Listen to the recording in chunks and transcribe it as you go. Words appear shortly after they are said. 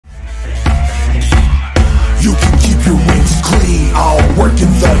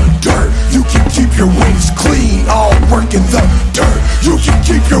in the dirt, you can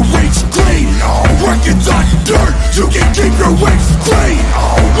keep your weights clean. I'll work in the dirt, you can keep your weights clean.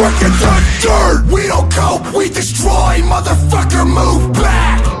 I'll work in the dirt. We don't cope, we destroy, motherfucker, move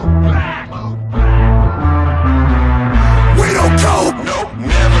back. We don't cope, nope,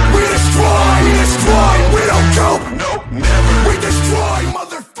 never. We destroy, we don't cope, nope, never. We destroy,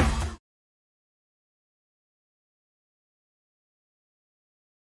 motherfucker.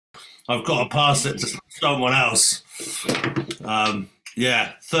 I've got to pass it to someone else.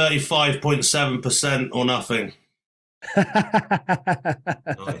 Yeah, 35.7% or nothing.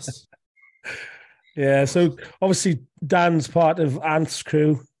 Nice. Yeah, so obviously Dan's part of Ant's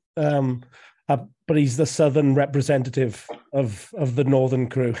crew, but he's the southern representative of the northern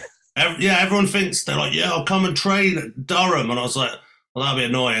crew. Yeah, everyone thinks, they're like, yeah, I'll come and train at Durham. And I was like, well, that'd be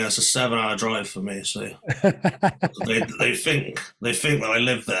annoying. That's a 7-hour drive for me. So they think that I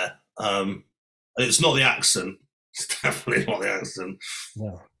live there. It's not the accent. It's definitely not the accent.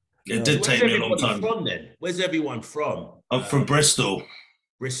 No. It did take me a long time. From then? Where's everyone from? I'm from Bristol.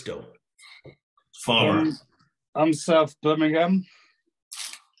 Bristol. Farmer. I'm South Birmingham.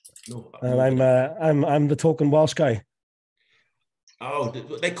 And I'm the token Welsh guy. Oh,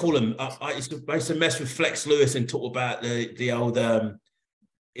 they call him. I used to mess with Flex Lewis and talk about the old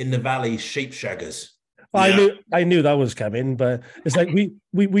in the valley sheep shaggers. Yeah. I knew that was coming, but it's like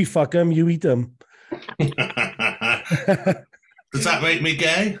we fuck them, you eat them. Does that make me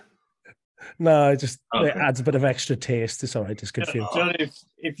gay? No, it adds a bit of extra taste. It's all right. It's good for you. John,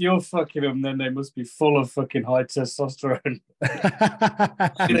 if you're fucking them, then they must be full of fucking high testosterone.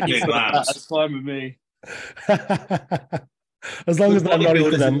 That's fine with me. As long as I'm not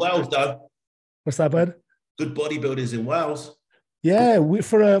eating them. In Wales, though. What's that, bud? Good bodybuilders in Wales. Yeah,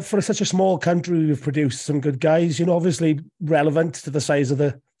 for such a small country, we've produced some good guys. You know, obviously relevant to the size of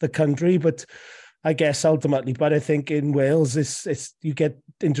the country, but I guess ultimately. But I think in Wales, it's you get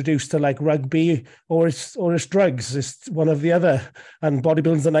introduced to like rugby or it's drugs. It's one or the other, and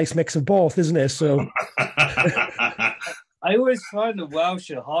bodybuilding's a nice mix of both, isn't it? So. I always find the Welsh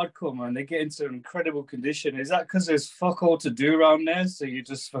are hardcore, man. They get into incredible condition. Is that because there's fuck all to do around there? So you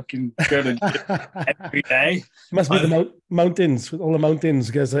just fucking go to gym every day? Must be the mountains, with all the mountains,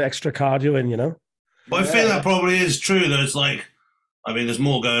 there's extra cardio in, you know? Well, I think that probably is true. There's like, I mean, there's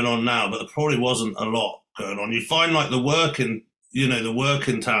more going on now, but there probably wasn't a lot going on. You find like the working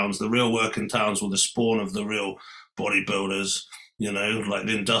towns, the real working towns were the spawn of the real bodybuilders, you know, like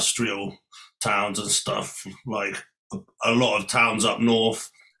the industrial towns and stuff, like, a lot of towns up north,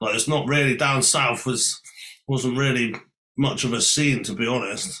 like it's not really down south wasn't really much of a scene, to be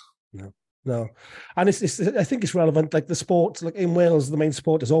honest. No, and it's I think it's relevant. Like the sport, like in Wales, the main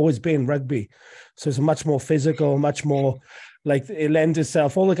sport has always been rugby, so it's much more physical, much more like it lends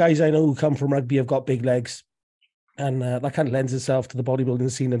itself. All the guys I know who come from rugby have got big legs, and that kind of lends itself to the bodybuilding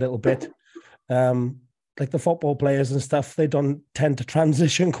scene a little bit. Like the football players and stuff, they don't tend to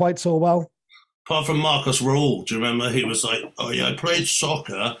transition quite so well. Apart from Marcus Raoul, do you remember? He was like, oh yeah, I played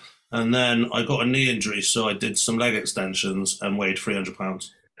soccer and then I got a knee injury, so I did some leg extensions and weighed 300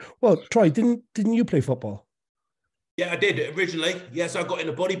 pounds. Well, Troy, didn't you play football? Yeah, I did originally. Yes, I got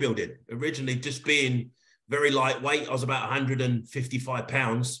into bodybuilding. Originally, just being very lightweight. I was about 155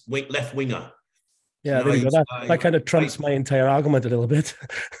 pounds, left winger. Yeah, there you go. That kind of trumps my entire argument a little bit.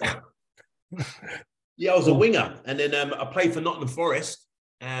 Yeah, I was a winger. And then I played for Nottingham Forest.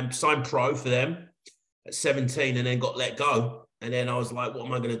 Signed pro for them at 17 and then got let go. And then I was like, what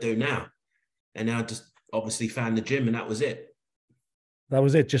am I going to do now? And then I just obviously found the gym and that was it. That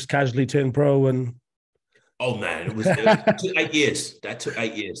was it? Just casually turned pro and... Oh, man, it took 8 years. That took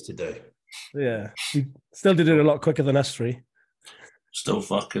 8 years to do. Yeah. You still did it a lot quicker than us three. Still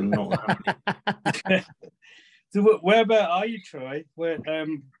fucking not happy. So where about are you, Troy? Where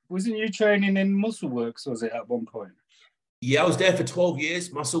wasn't you training in Muscle Works, was it, at one point? Yeah, I was there for 12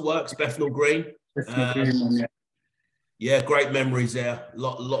 years. Muscle Works, Bethnal Green. Yeah. Yeah, great memories there. A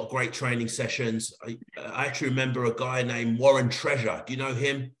lot of great training sessions. I actually remember a guy named Warren Treasure. Do you know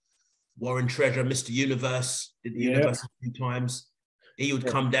him? Warren Treasure, Mr. Universe, did the universe a few times. He would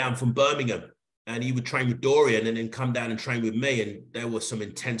come down from Birmingham and he would train with Dorian and then come down and train with me. And there were some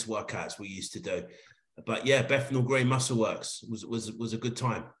intense workouts we used to do. But yeah, Bethnal Green Muscle Works was a good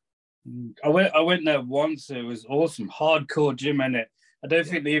time. I went there once. It was awesome. Hardcore gym in it. I don't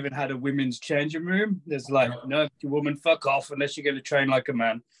think they even had a women's changing room. There's like, no, woman, fuck off unless you're going to train like a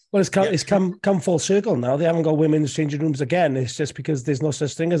man. Well, it's come full circle now. They haven't got women's changing rooms again. It's just because there's no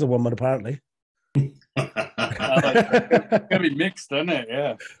such thing as a woman, apparently. It's going to be mixed, isn't it?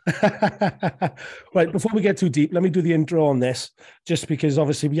 Yeah. Right, before we get too deep, let me do the intro on this, just because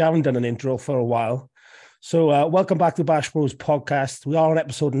obviously we haven't done an intro for a while. So welcome back to Bash Bros podcast. We are on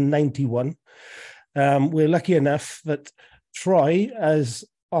episode 91. We're lucky enough that Troy has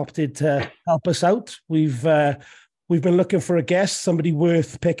opted to help us out. We've been looking for a guest, somebody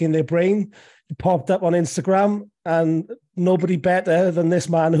worth picking their brain. He popped up on Instagram, and nobody better than this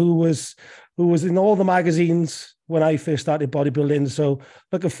man who was in all the magazines when I first started bodybuilding. So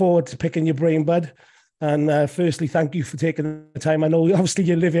looking forward to picking your brain, bud. And firstly, thank you for taking the time. I know obviously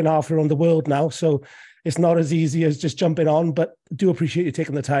you're living half around the world now, so it's not as easy as just jumping on, but I do appreciate you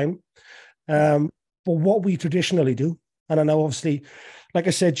taking the time. But what we traditionally do, and I know obviously, like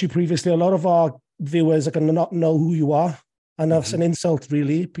I said to you previously, a lot of our viewers are going to not know who you are. And that's an insult,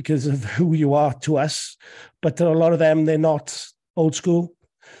 really, because of who you are to us. But to a lot of them, they're not old school.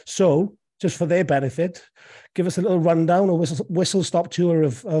 So just for their benefit, give us a little rundown or whistle-stop tour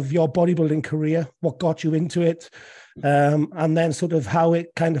of your bodybuilding career, what got you into it, and then sort of how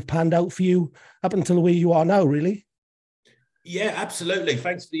it kind of panned out for you up until where you are now, really. Yeah, absolutely.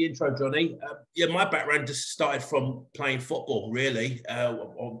 Thanks for the intro, Johnny. My background just started from playing football, really.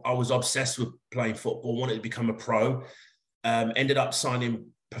 I was obsessed with playing football, wanted to become a pro. Ended up signing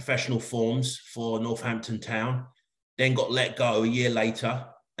professional forms for Northampton Town, then got let go a year later,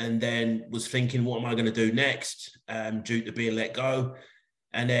 and then was thinking, what am I going to do next due to being let go?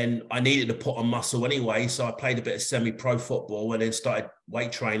 And then I needed to put on muscle anyway, so I played a bit of semi-pro football and then started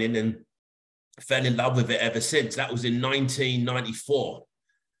weight training and fell in love with it ever since. That was in 1994.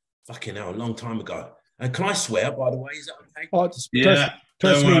 Fucking hell, a long time ago. And can I swear, by the way? Is that okay? Oh, yeah,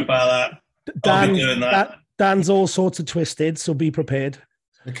 don't worry about that. I'll be doing that. Dan's all sorts of twisted, so be prepared.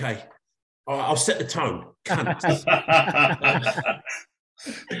 Okay. All right, I'll set the tone. It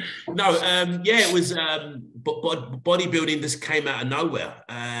was bodybuilding just came out of nowhere.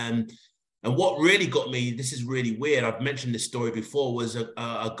 And what really got me, this is really weird, I've mentioned this story before, was a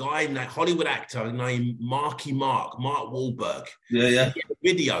guy, a Hollywood actor named Mark Wahlberg. Yeah. He had a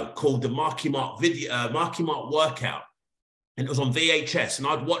video called the Marky Mark Workout. And it was on VHS, and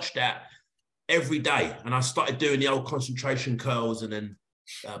I'd watched that every day. And I started doing the old concentration curls and then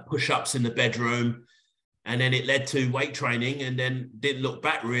push-ups in the bedroom. And then it led to weight training, and then didn't look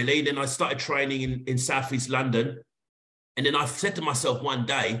back really. Then I started training in Southeast London. And then I said to myself one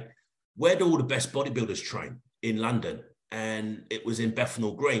day, where do all the best bodybuilders train in London? And it was in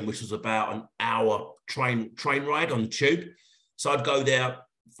Bethnal Green, which was about an hour train ride on the tube. So I'd go there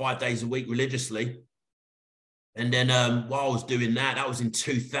 5 days a week religiously. And then while I was doing that, that was in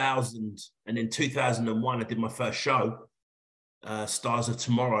 2000. And in 2001, I did my first show, Stars of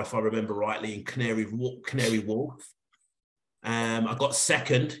Tomorrow, if I remember rightly, in Canary Wharf. I got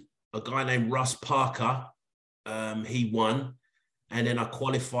second. A guy named Russ Parker, he won. And then I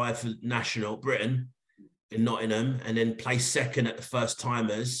qualified for National Britain in Nottingham, and then placed second at the first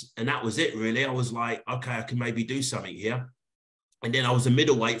timers. And that was it, really. I was like, okay, I can maybe do something here. And then I was a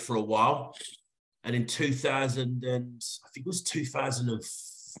middleweight for a while. And in 2000, and I think it was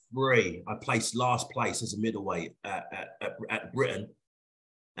 2003, I placed last place as a middleweight at Britain.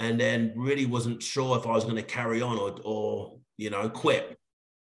 And then really wasn't sure if I was going to carry on or quit.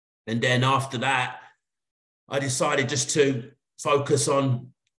 And then after that, I decided just to focus on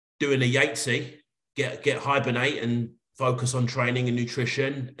doing a Yatesy, get hibernate and focus on training and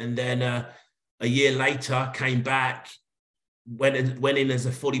nutrition. And then a year later, came back, went in as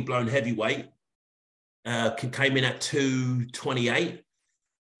a fully blown heavyweight, came in at 228,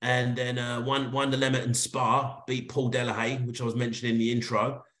 and then won the Lemerton Spa, beat Paul Delahaye, which I was mentioning in the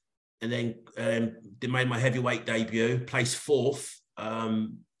intro, and then made my heavyweight debut, placed fourth.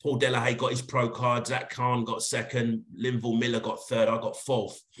 Paul Delahaye got his pro card, Zach Khan got second, Linville Miller got third, I got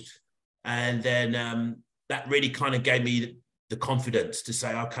fourth. And then that really kind of gave me the confidence to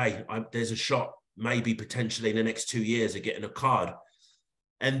say, okay, there's a shot maybe potentially in the next 2 years of getting a card.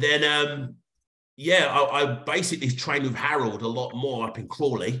 And then, I basically trained with Harold a lot more up in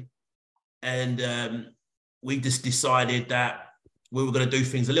Crawley. And we just decided that we were going to do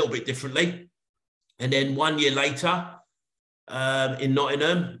things a little bit differently. And then 1 year later, in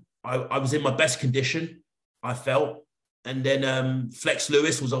Nottingham, I was in my best condition, I felt. And then Flex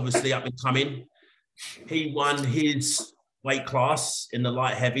Lewis was obviously up and coming. He won his weight class in the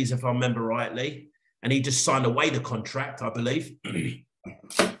light heavies, if I remember rightly. And he just signed away the contract, I believe.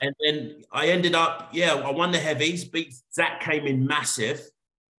 And then I ended up, I won the heavies, Zach came in massive.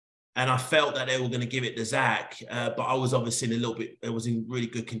 And I felt that they were going to give it to Zach. But I was obviously it was in really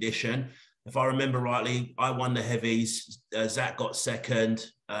good condition. If I remember rightly, I won the heavies, Zach got second,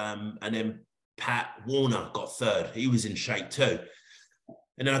 and then Pat Warner got third. He was in shape too.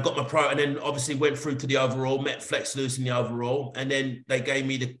 And then I got my pro, and then obviously went through to the overall, met Flex Lewis in the overall, and then they gave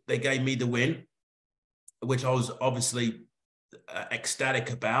me the win. which I was obviously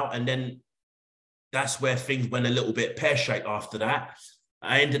ecstatic about. And then that's where things went a little bit pear-shaped after that.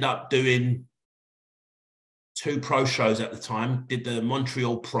 I ended up doing 2 pro shows at the time, did the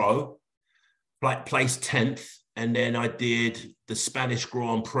Montreal Pro, like placed 10th, and then I did the Spanish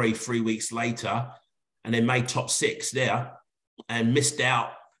Grand Prix 3 weeks later, and then made top 6 there, and missed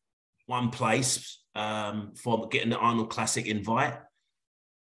out 1 place for getting the Arnold Classic invite.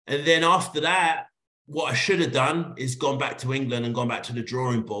 And then after that, what I should have done is gone back to England and gone back to the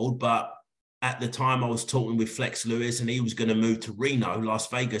drawing board. But at the time I was talking with Flex Lewis, and he was going to move to Reno, Las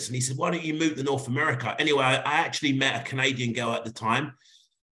Vegas. And he said, why don't you move to North America? Anyway, I actually met a Canadian girl at the time.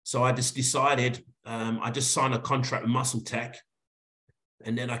 So I just decided, I just signed a contract with Muscle Tech.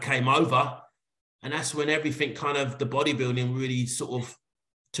 And then I came over, and that's when everything kind of, the bodybuilding really sort of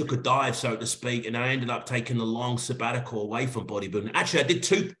took a dive, so to speak. And I ended up taking a long sabbatical away from bodybuilding. Actually, I did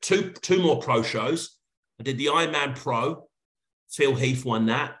two more pro shows. I did the Ironman Pro. Phil Heath won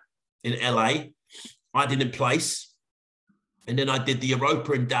that in LA. I didn't place. And then I did the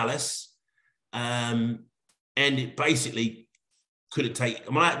Europa in Dallas. And it basically couldn't take,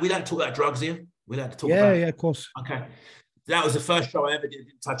 we don't talk about drugs here. We don't talk about. Yeah, of course. Okay. That was the first show I ever did.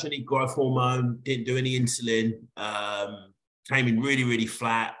 Didn't touch any growth hormone, didn't do any insulin, came in really, really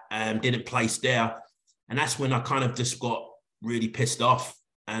flat, didn't place there. And that's when I kind of just got really pissed off.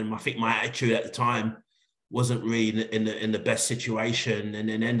 And I think my attitude at the time wasn't really in the best situation, and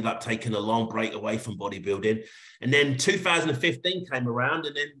then ended up taking a long break away from bodybuilding. And then 2015 came around,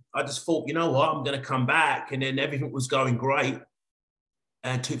 and then I just thought, you know what, I'm going to come back. And then everything was going great.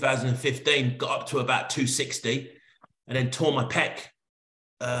 And 2015 got up to about 260, and then tore my pec,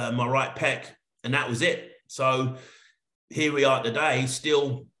 my right pec, and that was it. So here we are today,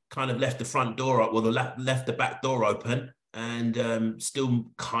 still kind of left the front door up, well, left the back door open, and still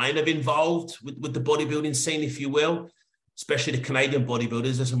kind of involved with the bodybuilding scene, if you will, especially the Canadian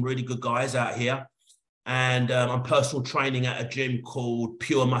bodybuilders. There's some really good guys out here. And I'm personal training at a gym called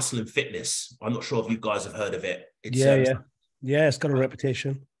Pure Muscle and Fitness. I'm not sure if you guys have heard of it. It's, yeah, it's got a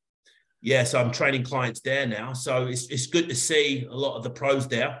reputation. Yeah, so I'm training clients there now. So it's good to see a lot of the pros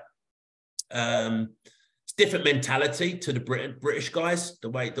there. It's different mentality to the British guys, the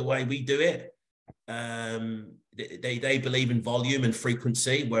way we do it. They believe in volume and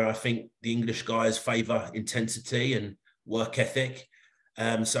frequency, where I think the English guys favor intensity and work ethic.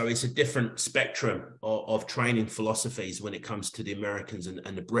 So it's a different spectrum of training philosophies when it comes to the Americans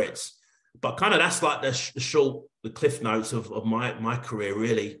and the Brits. But kind of that's like the cliff notes of my career,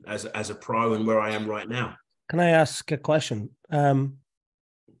 really, as a pro and where I am right now. Can I ask a question?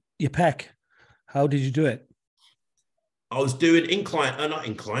 Your pec, how did you do it? I was doing not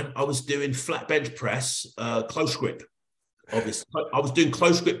incline. I was doing flat bench press, close grip. Obviously, I was doing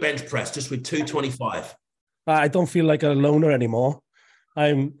close grip bench press just with 225. I don't feel like a loner anymore.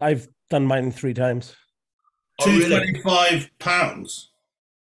 I've done mine 3 times. 225 pounds.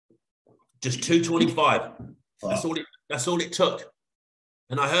 Just 225. Wow. That's all it took.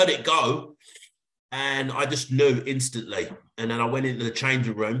 And I heard it go, and I just knew instantly. And then I went into the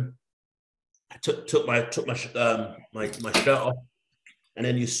changing room. I took my shirt off, and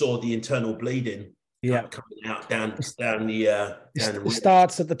then you saw the internal bleeding coming out down the. It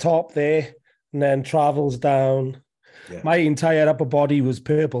starts at the top there, and then travels down. Yeah. My entire upper body was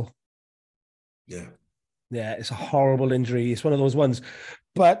purple. Yeah. Yeah, it's a horrible injury. It's one of those ones,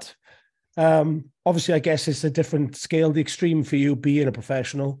 but obviously, I guess it's a different scale. The extreme for you being a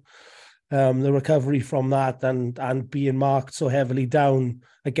professional, the recovery from that, and being marked so heavily down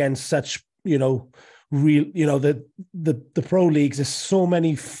against such, real, the pro leagues. There's so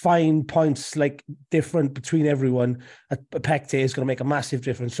many fine points, like different between everyone. A pec tear is going to make a massive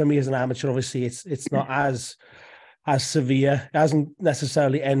difference for me as an amateur. Obviously, it's not as severe. It hasn't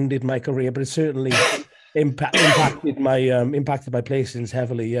necessarily ended my career, but it certainly impacted my placings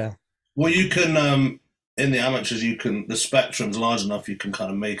heavily. Yeah. Well, you can in the amateurs, the spectrum's large enough, you can kind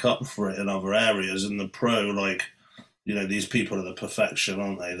of make up for it in other areas. In the pro, like, these people are the perfection,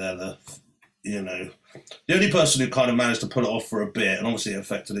 aren't they? They're the only person who kind of managed to pull it off for a bit, and obviously it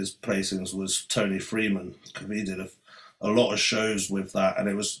affected his placings, was Tony Freeman, because he did a lot of shows with that, and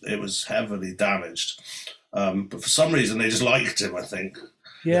it was heavily damaged. But for some reason, they just liked him, I think.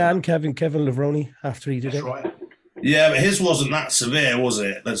 Yeah, and Kevin Levrone after he did it. Right. Yeah, but his wasn't that severe, was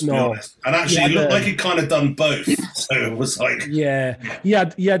it? Let's be honest. And actually, it looked like he'd kind of done both. So it was like... Yeah, he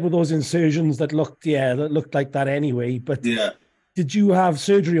had with those incisions that looked like that anyway. But yeah. Did you have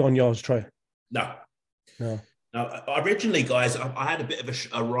surgery on yours, Troy? No. No. Now, originally, guys, I had a bit of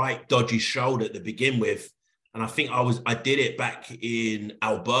a right dodgy shoulder to begin with. And I think I did it back in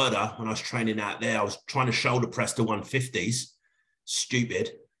Alberta when I was training out there. I was trying to shoulder press to 150s,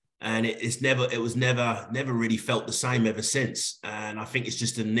 stupid. And it was never really felt the same ever since. And I think it's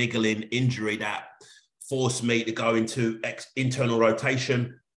just a niggling injury that forced me to go into internal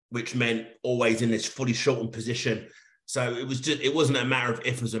rotation, which meant always in this fully shortened position. So it wasn't a matter of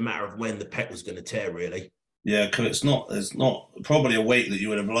if, it was a matter of when the pec was going to tear, really. Yeah, because it's not probably a weight that you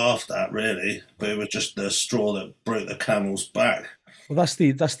would have laughed at, really, but it was just the straw that broke the camel's back. Well, that's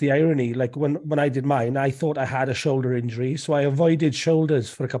the irony. Like when I did mine, I thought I had a shoulder injury, so I avoided shoulders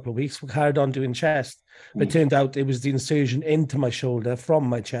for a couple of weeks. We carried on doing chest. But it turned out it was the incision into my shoulder from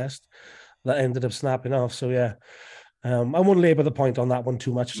my chest that ended up snapping off. So yeah, I won't labour the point on that one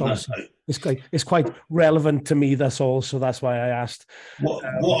too much. It's quite relevant to me. That's all. So that's why I asked. What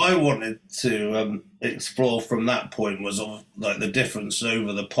I wanted to explore from that point was like the difference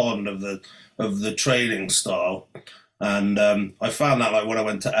over the pond of the training style. And I found that like when I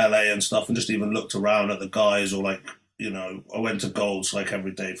went to LA and stuff and just even looked around at the guys, or like, you know, I went to Golds like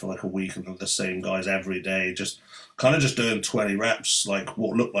every day for like a week and the same guys every day, just doing 20 reps, like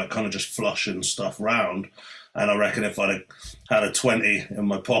what looked like kind of just flushing stuff round. And I reckon if I'd had a 20 in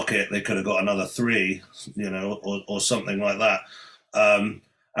my pocket, they could have got another 3, you know, or something like that.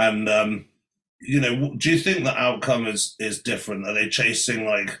 You know, do you think the outcome is different? Are they chasing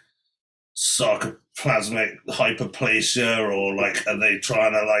like sarcoplasmic hyperplasia, or like are they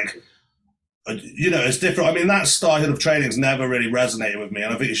trying to like, you know, it's different. I mean, that style of training has never really resonated with me,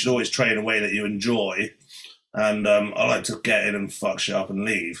 and I think you should always train a way that you enjoy. And I like to get in and fuck shit up and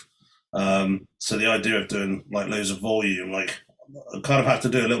leave. So the idea of doing like loads of volume, like I kind of have to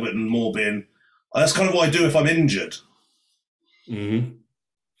do a little bit more being. That's kind of what I do if I'm injured. Mm-hmm.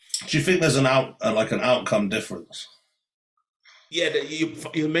 Do you think there's an outcome difference? Yeah,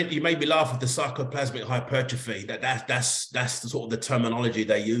 you made me laugh at the sarcoplasmic hypertrophy. That's the sort of the terminology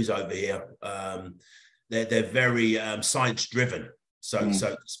they use over here. They're very science driven, so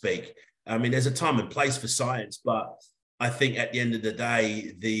to speak. I mean, there's a time and place for science, but I think at the end of the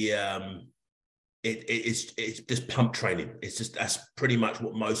day, it's just pump training. That's pretty much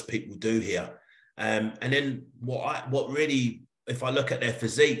what most people do here. And then what really, if I look at their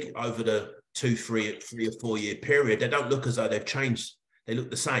physique over the 3 or 4 year period, they don't look as though they've changed. They look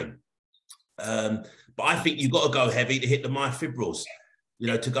the same. But I think you've got to go heavy to hit the myofibrils, you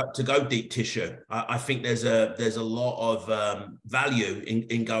know, to go deep tissue. I think there's a lot of value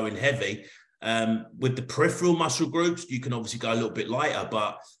in going heavy. With the peripheral muscle groups, you can obviously go a little bit lighter,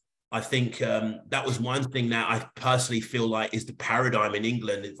 but I think that was one thing that I personally feel like is the paradigm in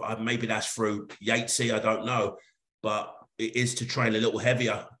England. Maybe that's through Yatesy, I don't know, but it is to train a little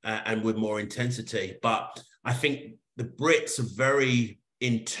heavier and with more intensity. But I think the Brits are very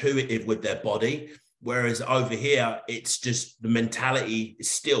intuitive with their body, whereas over here, it's just the mentality is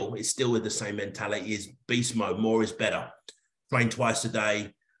still with the same mentality, is beast mode, more is better. Train twice a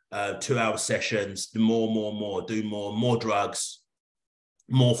day, 2-hour sessions, do more, do more drugs,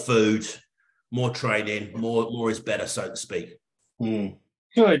 more food, more training, more is better, so to speak.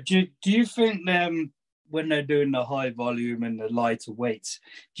 Good. Do you think when they're doing the high volume and the lighter weights,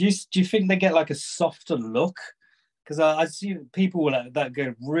 do you think they get like a softer look? Because I see people that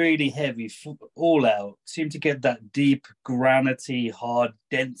go really heavy, all out, seem to get that deep, granity, hard,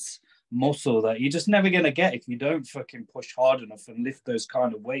 dense muscle that you're just never going to get if you don't fucking push hard enough and lift those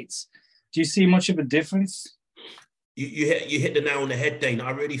kind of weights. Do you see much of a difference? You hit the nail on the head, Dean.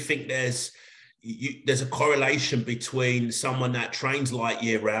 I really think there's a correlation between someone that trains light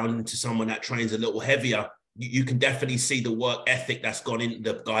year round to someone that trains a little heavier. You can definitely see the work ethic that's gone in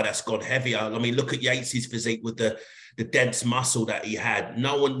the guy that's gone heavier. I mean, look at Yates' physique with the dense muscle that he had.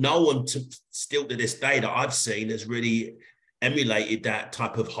 No one still to this day that I've seen has really emulated that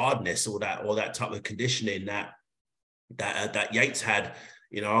type of hardness or that type of conditioning that Yates had.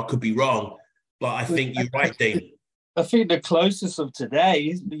 You know, I could be wrong, but I think you're right, Dean. I think the closest of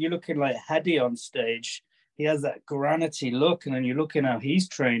today, you're looking like Hadi on stage. He has that granity look, and then you're looking how he's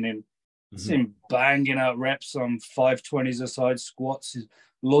training. See him banging out reps on 520s aside squats. He's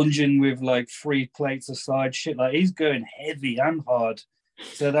lunging with like 3 plates aside, shit. Like he's going heavy and hard.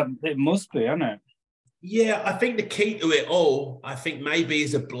 So that it must be, isn't it? Yeah, I think the key to it all, I think maybe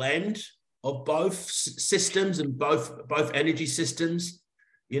is a blend of both systems and both energy systems.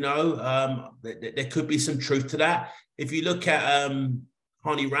 You know, there could be some truth to that. If you look at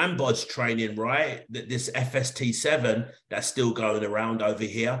Hani Rambod's training, right, this FST7 that's still going around over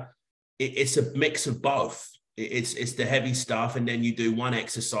here, it's a mix of both. It's the heavy stuff, and then you do one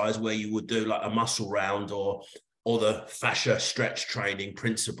exercise where you would do like a muscle round or the fascia stretch training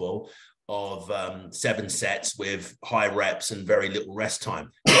principle, of 7 sets with high reps and very little rest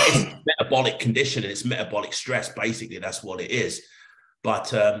time. It's metabolic condition and it's metabolic stress. Basically, that's what it is.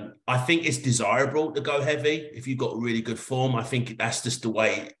 But I think it's desirable to go heavy if you've got really good form. I think that's just the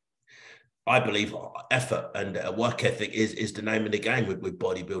way. I believe effort and work ethic is the name of the game with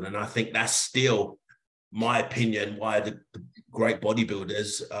bodybuilding. And I think that's still, my opinion, why the great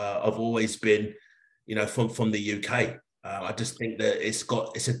bodybuilders have always been, you know, from the UK. I just think that it's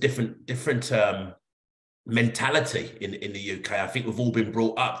a different mentality in the UK. I think we've all been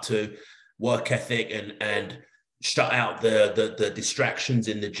brought up to work ethic and shut out the distractions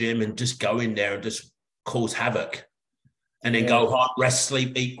in the gym and just go in there and just cause havoc, and then go hard, rest,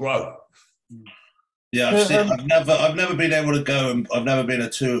 sleep, eat, grow. Yeah, I've never been able to go, and I've never been a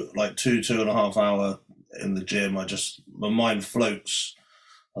 2.5 hour in the gym. My mind floats.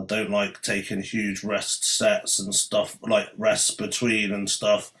 I don't like taking huge rest sets and stuff, like rests between and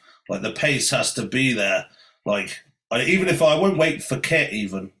stuff. Like the pace has to be there. Like even if I won't wait for kit,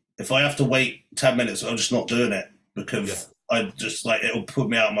 even if I have to wait 10 minutes, I'm just not doing it because I just like it'll put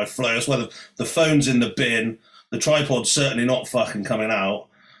me out of my flow. That's why the phone's in the bin. The tripod's certainly not fucking coming out.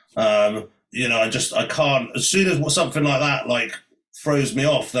 You know, I can't. As soon as something like that like throws me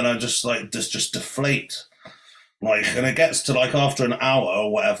off, then I just like just deflate. Like, and it gets to like after an hour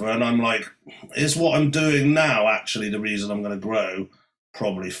or whatever, and I'm like, is what I'm doing now actually the reason I'm going to grow?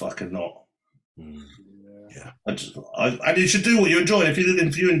 Probably fucking not. Yeah. And you should do what you enjoy. If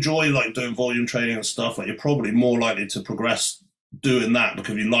you enjoy like doing volume training and stuff, like you're probably more likely to progress doing that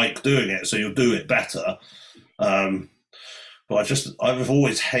because you like doing it, so you'll do it better. But I've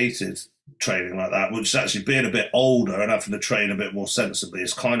always hated training like that, which is actually being a bit older and having to train a bit more sensibly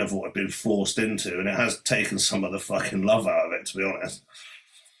is kind of what I've been forced into, and it has taken some of the fucking love out of it, to be honest.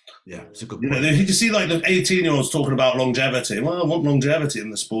 Yeah, it's a good point. You can see like the 18-year-olds talking about longevity. Well, I want longevity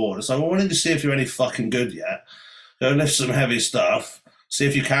in the sport. It's like, well, why don't you see if you're any fucking good yet? Go lift some heavy stuff, see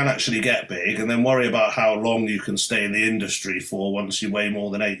if you can actually get big, and then worry about how long you can stay in the industry for once you weigh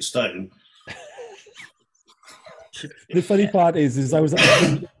more than 8 stone. The funny part is I was at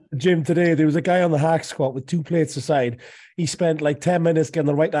the gym today. There was a guy on the hack squat with 2 plates aside. He spent like 10 minutes getting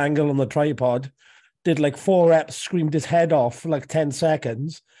the right angle on the tripod, did like 4 reps, screamed his head off for like 10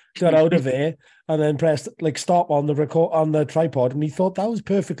 seconds, got out of it, and then pressed like stop on the tripod, and he thought that was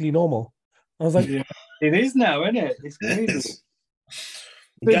perfectly normal. I was like, yeah, it is now, isn't it? It's crazy.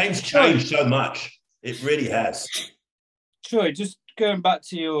 The game's changed so much. It really has. Troy, just going back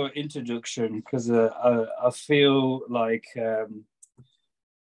to your introduction, because I feel like,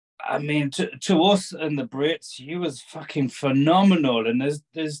 I mean, to us and the Brits, you was fucking phenomenal. And there's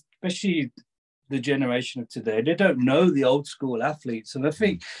especially the generation of today, they don't know the old school athletes. And I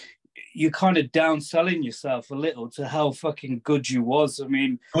think you're kind of downselling yourself a little to how fucking good you was. I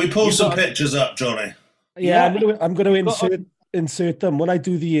mean, can we pull some pictures up, Johnny? Yeah, I'm going to insert them when I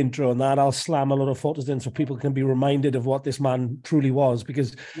do the intro, and that I'll slam a lot of photos in so people can be reminded of what this man truly was,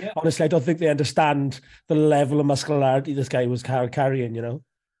 because honestly I don't think they understand the level of muscularity this guy was carrying, you know.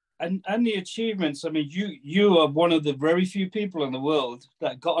 And the achievements. I mean, you are one of the very few people in the world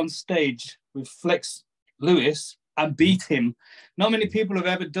that got on stage with Flex Lewis and beat him. Not many people have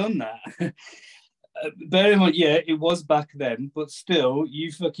ever done that. Bear in mind, it was back then, but still,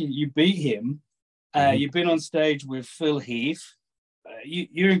 you beat him. You've been on stage with Phil Heath.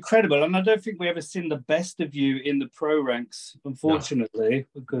 You're incredible, and I don't think we ever seen the best of you in the pro ranks, unfortunately,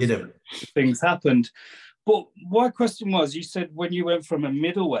 because things happened. But my question was, you said when you went from a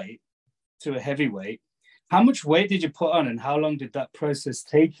middleweight to a heavyweight, how much weight did you put on, and how long did that process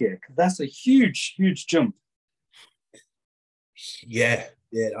take you? Because that's a huge, huge jump. Yeah,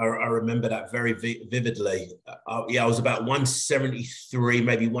 I remember that very vividly. I was about 173,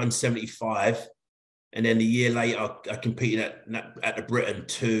 maybe 175. And then a year later, I competed at the Britain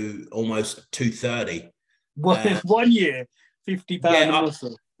to almost 230. What, 1 year, 50 pound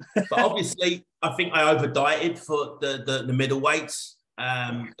muscle? But obviously, I think I over dieted for the middleweights.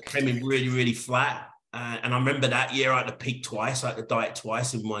 Came in really, really flat. And I remember that year I had to peak twice. I had to diet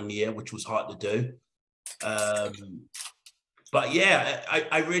twice in 1 year, which was hard to do. But yeah,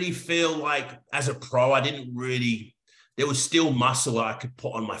 I really feel like as a pro, there was still muscle I could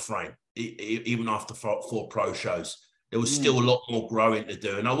put on my frame. Even after 4 pro shows, there was still a lot more growing to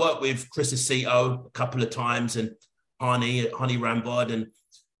do. And I worked with Chris Aceto a couple of times and Honey Rambod, and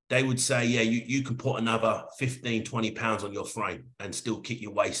they would say, yeah, you can put another 15, 20 pounds on your frame and still keep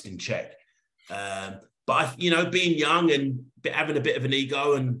your waist in check. But being young and having a bit of an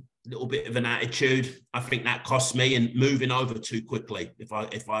ego and a little bit of an attitude, I think that cost me, and moving over too quickly. If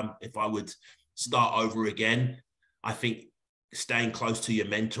I would start over again, I think staying close to your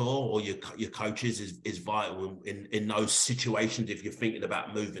mentor or your coaches is vital in those situations if you're thinking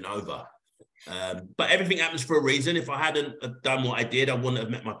about moving over. But everything happens for a reason. If I hadn't done what I did, I wouldn't have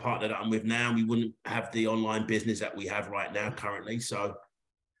met my partner that I'm with now. We wouldn't have the online business that we have right now currently. So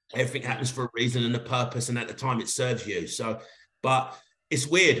everything happens for a reason and a purpose, and at the time it serves you. So, but it's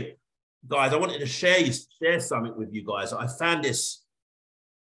weird, guys. I wanted to share something with you guys. I found this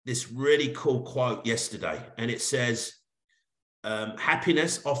really cool quote yesterday, and it says,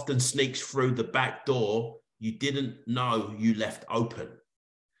 happiness often sneaks through the back door you didn't know you left open.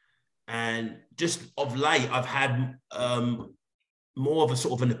 And just of late, I've had more of a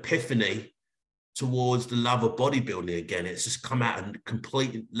sort of an epiphany towards the love of bodybuilding again. It's just come out of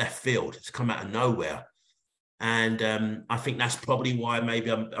complete left field. It's come out of nowhere. And I think that's probably why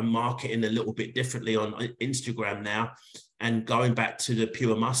maybe I'm marketing a little bit differently on Instagram now, and going back to the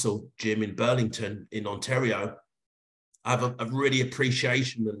Pure Muscle gym in Burlington in Ontario. I have a really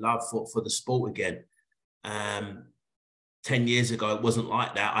appreciation and love for the sport again. 10 years ago, it wasn't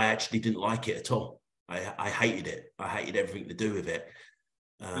like that. I actually didn't like it at all. I hated it. I hated everything to do with it.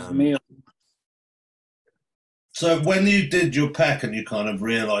 So when you did your pec and you kind of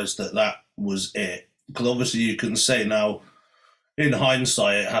realised that was it, because obviously you can say now, in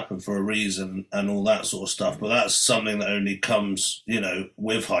hindsight, it happened for a reason and all that sort of stuff, but that's something that only comes,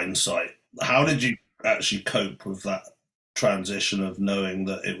 with hindsight. How did you actually cope with that transition of knowing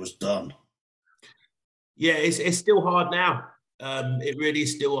that it was done? Yeah, it's still hard now. It really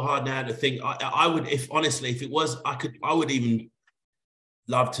is still hard now to think. I would, if it was, I would even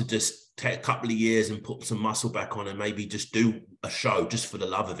love to just take a couple of years and put some muscle back on and maybe just do a show just for the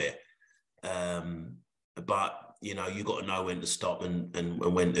love of it. But you got to know when to stop and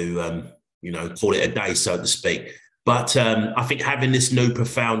when to call it a day, so to speak. But I think having this new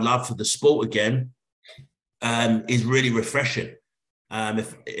profound love for the sport again is really refreshing.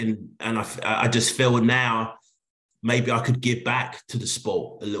 I just feel now maybe I could give back to the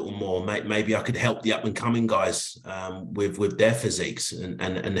sport a little more. Maybe I could help the up and coming guys with their physiques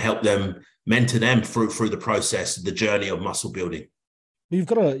and help them, mentor them through the process, the journey of muscle building. You've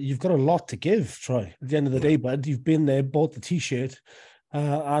got a lot to give, Troy. At the end of the day, bud, you've been there, bought the T-shirt,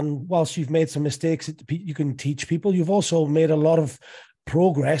 and whilst you've made some mistakes, you can teach people. You've also made a lot of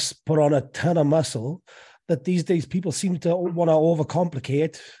progress, put on a ton of muscle that these days people seem to want to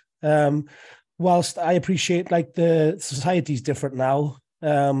overcomplicate. Whilst I appreciate the society's different now,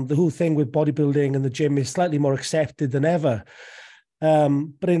 the whole thing with bodybuilding and the gym is slightly more accepted than ever.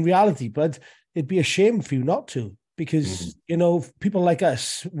 But in reality, bud, it'd be a shame for you not to. Because, people like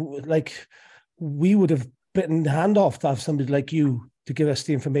us, we would have bitten the hand off to have somebody like you to give us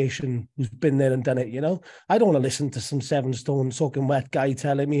the information who's been there and done it, I don't want to listen to some 7-stone soaking wet guy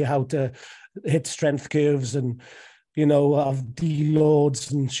telling me how to hit strength curves and, have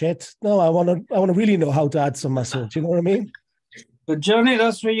deloads and shit. No, I want to really know how to add some muscle. Do you know what I mean? But Johnny,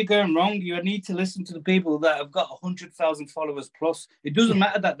 that's where you're going wrong. You need to listen to the people that have got 100,000 followers plus. It doesn't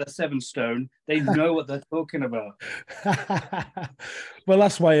matter that they're 7 stone. They know what they're talking about. Well,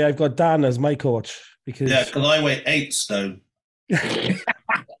 that's why I've got Dan as my coach. Because I weigh 8 stone.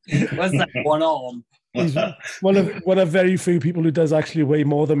 What's that, one arm? He's one of very few people who does actually weigh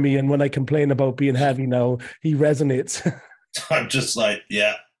more than me. And when I complain about being heavy now, he resonates. I'm just like,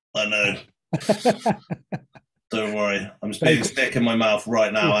 yeah, I know. Don't worry. I'm spitting stick in my mouth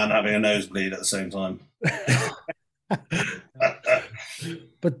right now and having a nosebleed at the same time.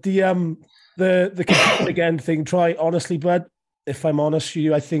 But the competing again thing, Troy, honestly, bud, if I'm honest with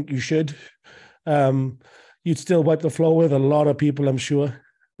you, I think you should. You'd still wipe the floor with a lot of people, I'm sure.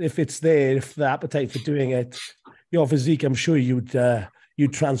 If it's there, if the appetite for doing it, your physique, I'm sure you'd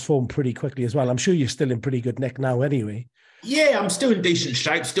transform pretty quickly as well. I'm sure you're still in pretty good nick now anyway. Yeah, I'm still in decent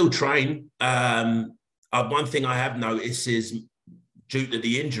shape, still train. One thing I have noticed is, due to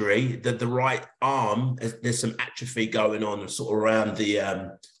the injury, that the right arm, there's some atrophy going on sort of around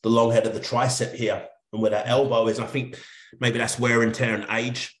the long head of the tricep here and where that elbow is. I think maybe that's wear and tear and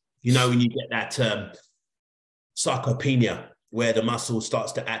age. When you get that sarcopenia where the muscle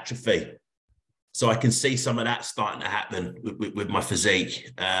starts to atrophy. So I can see some of that starting to happen with my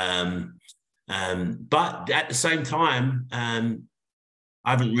physique. But at the same time, I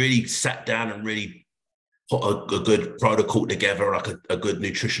haven't really sat down and really put a good protocol together, like a good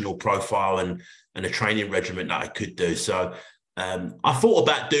nutritional profile and a training regimen that I could do. So I thought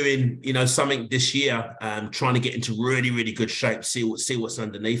about doing, something this year, trying to get into really, really good shape, see what's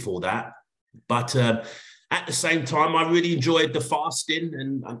underneath all that. But at the same time, I really enjoyed the fasting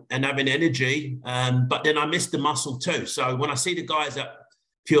and having energy. But then I missed the muscle too. So when I see the guys at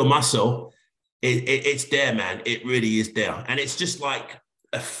Pure Muscle, It's there, man. It really is there, and it's just like,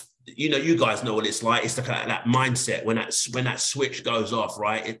 you guys know what it's like. It's like that mindset when that switch goes off,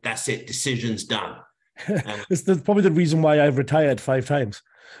 right? That's it. Decision's done. It's probably the reason why I've retired 5 times.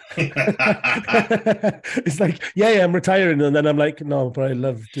 It's like, yeah, I'm retiring, and then I'm like, no, but I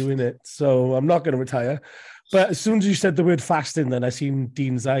love doing it, so I'm not going to retire. But as soon as you said the word fasting, then I seen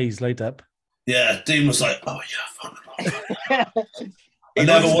Dean's eyes light up. Yeah, Dean was like, oh yeah, fucking I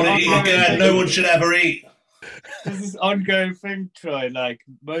never want to eat again. No one should ever eat. There's this ongoing thing, Troy. Like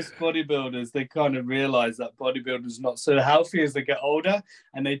most bodybuilders, they kind of realize that bodybuilders not so healthy as they get older,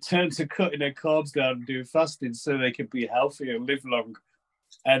 and they turn to cutting their carbs down and doing fasting so they can be healthy and live long.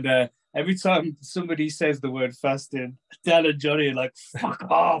 And every time somebody says the word fasting, Dan and Johnny are like, fuck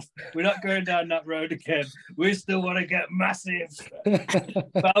off. We're not going down that road again. We still want to get massive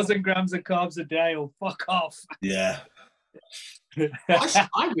 1,000 grams of carbs a day, or fuck off. Yeah.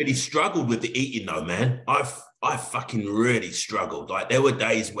 I really struggled with the eating though, man. I fucking really struggled. Like there were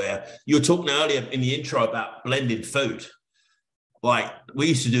days where you were talking earlier in the intro about blending food. Like we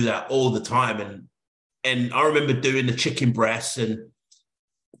used to do that all the time. And I remember doing the chicken breasts and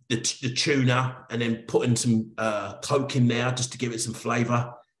the tuna, and then putting some Coke in there just to give it some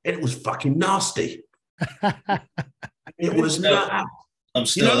flavor. And it was fucking nasty. It was not. I'm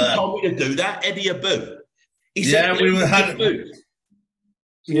still there. Who told me to do that? Eddie Abu. He said, we were had food.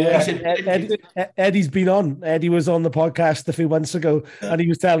 Yeah, Eddie's been on. Eddie was on the podcast a few months ago, and he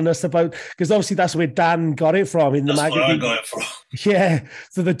was telling us about, because obviously that's where Dan got it from in the magazine. Where I got it from. Yeah,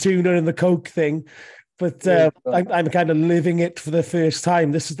 so the tuna and the Coke thing. But I'm kind of living it for the first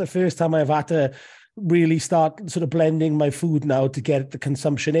time. This is the first time I've had to really start sort of blending my food now to get the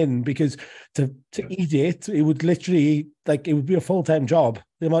consumption in, because to eat it, it would literally, like, it would be a full-time job.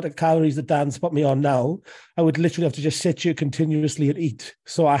 The amount of calories that Dan's put me on now, I would literally have to just sit here continuously and eat.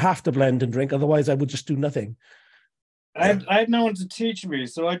 So I have to blend and drink, otherwise I would just do nothing. I had no one to teach me,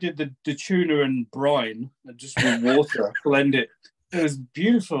 so I did the tuna and brine, and just with water, blend it. It was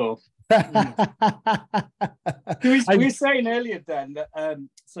beautiful. We were saying earlier, Dan, that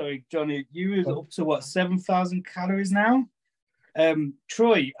sorry, Johnny, you were up to what, 7,000 calories now?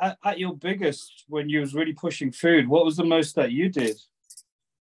 Troy, at your biggest, when you was really pushing food, what was the most that you did?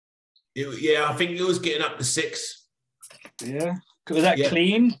 I think it was getting up to 6. Yeah, was that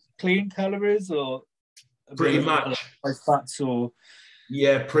clean calories, or pretty much like fats, or?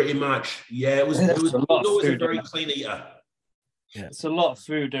 Yeah, pretty much. Yeah, it was always a very clean eater. Yeah, it's a lot of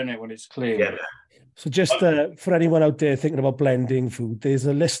food, isn't it, when it's clean? Yeah. So just for anyone out there thinking about blending food, there's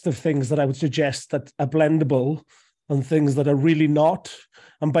a list of things that I would suggest that are blendable and things that are really not.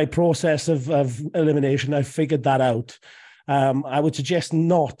 And by process of elimination, I've figured that out. I would suggest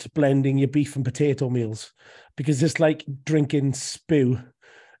not blending your beef and potato meals, because it's like drinking spew.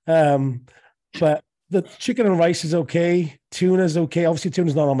 But the chicken and rice is okay. Tuna's okay. Obviously,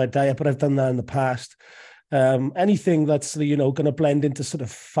 tuna's not on my diet, but I've done that in the past. Anything that's, going to blend into sort of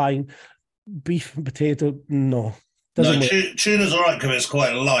fine beef and potato, no. Tuna's all right because it's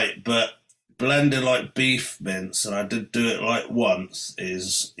quite light, but blending like beef mince, and I did do it like once,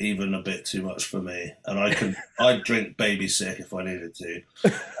 is even a bit too much for me. And I'd drink baby sick if I needed to.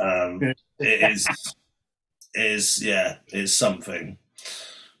 It's something.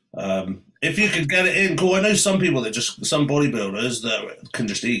 If you could get it in, cool. I know some bodybuilders that can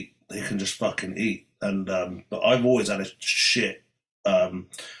just eat. They can just fucking eat. And but I've always had a shit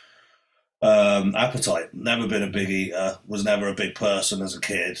appetite. Never been a big eater. Was never a big person as a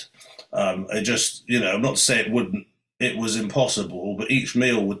kid. It just, I'm not to say it was impossible, but each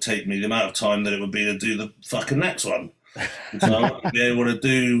meal would take me the amount of time that it would be to do the fucking next one. So I wouldn't be able to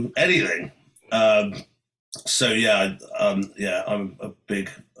do anything. I'm a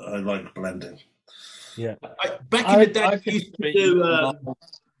big. I like blending. Yeah. Back in the day, I used to do.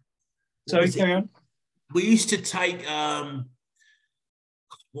 Sorry, carry on. We used to take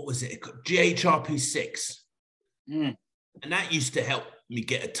what was it? GHRP6, and that used to help me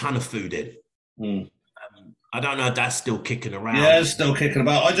get a ton of food in. I don't know if that's still kicking around. Yeah, it's still kicking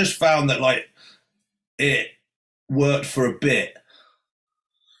about. I just found that it worked for a bit.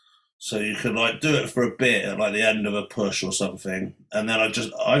 So you could do it for a bit at the end of a push or something. And then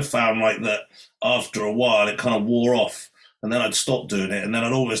I found that after a while it kind of wore off, and then I'd stop doing it, and then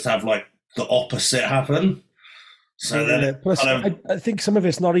I'd almost have the opposite happen. So then plus, I think some of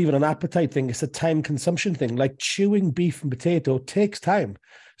it's not even an appetite thing, it's a time consumption thing. Like chewing beef and potato takes time,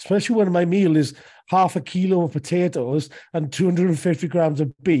 especially when my meal is half a kilo of potatoes and 250 grams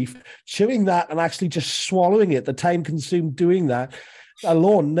of beef. Chewing that and actually just swallowing it, the time consumed doing that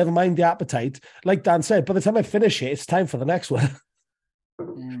alone, never mind the appetite. Like Dan said, by the time I finish it, it's time for the next one.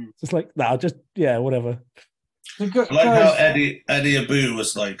 Just like, nah, just, yeah, whatever. I like how Eddie Abu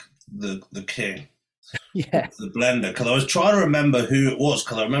was like the king. Yeah. The blender, because I was trying to remember who it was,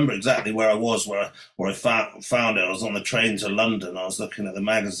 because I remember exactly where I was, where I found it. I was on the train to London. I was looking at the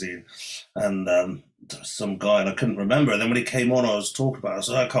magazine, and some guy, and I couldn't remember. And then when he came on, I was talking about it. I was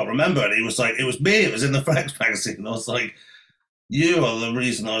like, I can't remember. And he was like, it was me. It was in the Flex magazine. And I was like, you are the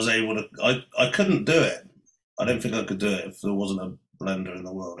reason I was able to. I couldn't do it. I don't think I could do it if there wasn't a blender in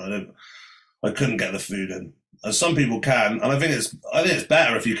the world. I couldn't get the food in. As some people can, and I think it's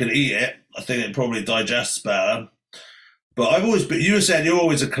better if you can eat it. I think it probably digests better. But you were saying you're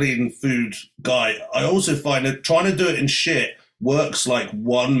always a clean food guy. I also find that trying to do it in shit works like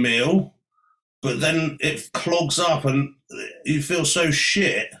one meal, but then it clogs up and you feel so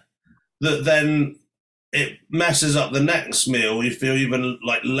shit that then it messes up the next meal. You feel even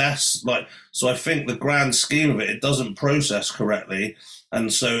like less like, so I think the grand scheme of it doesn't process correctly.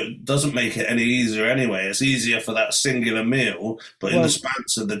 And so it doesn't make it any easier anyway. It's easier for that singular meal, but in the span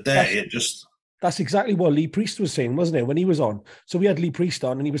of the day, it just... That's exactly what Lee Priest was saying, wasn't it, when he was on? So we had Lee Priest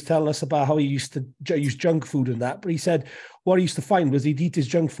on, and he was telling us about how he used to use junk food and that. But he said what he used to find was he'd eat his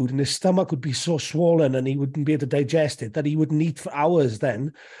junk food and his stomach would be so swollen and he wouldn't be able to digest it that he wouldn't eat for hours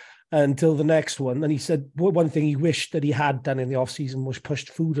then until the next one. And he said one thing he wished that he had done in the off-season was pushed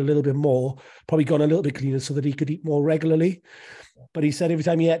food a little bit more, probably gone a little bit cleaner so that he could eat more regularly. But he said every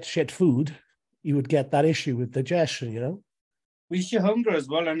time he ate shit food, he would get that issue with digestion, you know? Well, it's your hunger as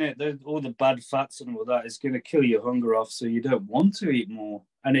well, isn't it? All the bad fats and all that is going to kill your hunger off, so you don't want to eat more.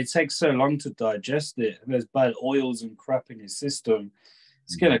 And it takes so long to digest it. And there's bad oils and crap in your system.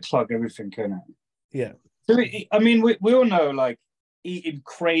 It's going to clog everything, can it? Yeah. So, I mean, we all know, like, eating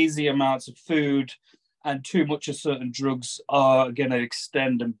crazy amounts of food and too much of certain drugs are going to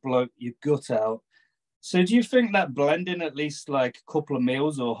extend and bloat your gut out. So do you think that blending at least like a couple of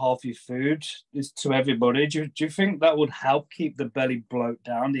meals or half your food is to everybody? Do you think that would help keep the belly bloat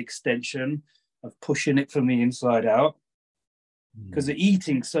down, the extension of pushing it from the inside out? Because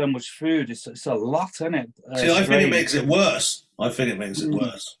eating so much food, it's a lot, isn't it? See, I think it makes it worse. I think it makes it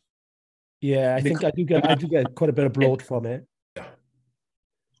worse. Yeah, I think I do get quite a bit of bloat from it. Yeah,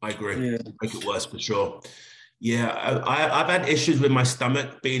 I agree. Yeah. Make it worse for sure. Yeah, I've had issues with my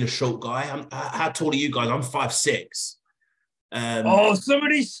stomach being a short guy. How tall are you guys? I'm 5'6".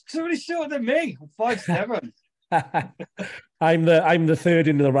 Somebody shorter than me. I'm 5'7". I'm the third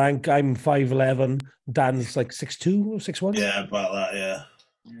in the rank. I'm 5'11". Dan's like 6'2" or 6'1". Yeah, about that. Yeah.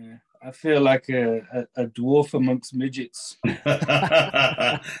 Yeah, I feel like a dwarf amongst midgets.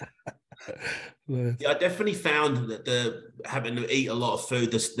 Yeah, I definitely found that having to eat a lot of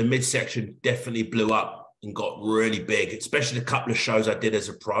food, the midsection definitely blew up and got really big, especially the couple of shows I did as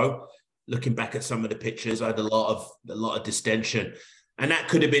a pro. Looking back at some of the pictures, I had a lot of distension, and that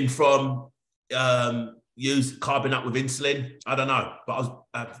could have been from carbing up with insulin. I don't know, but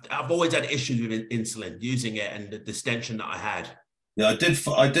I've always had issues with insulin, using it, and the distension that I had. Yeah, I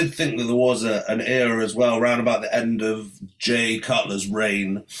did think that there was an era as well, around about the end of Jay Cutler's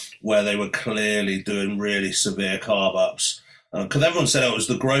reign, where they were clearly doing really severe carb ups. Because everyone said it was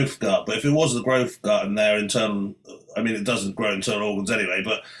the growth gut, but if it was the growth gut and their internal, I mean, it doesn't grow internal organs anyway,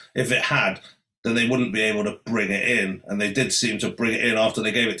 but if it had, then they wouldn't be able to bring it in. And they did seem to bring it in after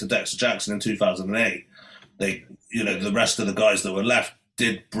they gave it to Dexter Jackson in 2008. They, the rest of the guys that were left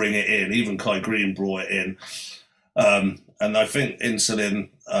did bring it in. Even Kai Green brought it in. And I think insulin,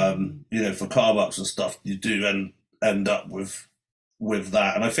 for carb ups and stuff, you do end up with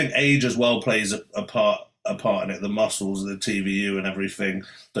that. And I think age as well plays a part in it. The muscles, the TVU and everything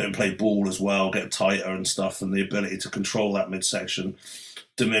don't play ball as well, get tighter and stuff, and the ability to control that midsection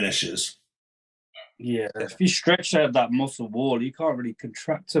diminishes. Yeah, if you stretch out that muscle wall, you can't really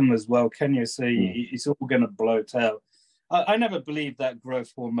contract them as well, can you? So it's all going to bloat out. I never believed that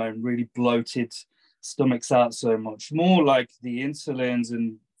growth hormone really bloated stomachs out so much. More like the insulins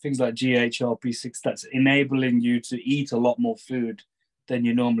and things like GHRP6 that's enabling you to eat a lot more food than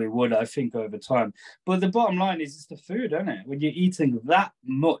you normally would, I think, over time. But the bottom line is it's the food, isn't it? When you're eating that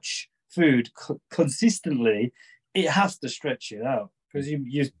much food consistently, it has to stretch it out because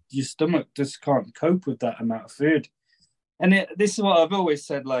your stomach just can't cope with that amount of food. And this is what I've always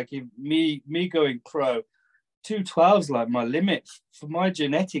said, like, if me going pro, 212's like my limit. For my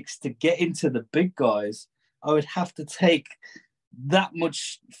genetics to get into the big guys, I would have to take that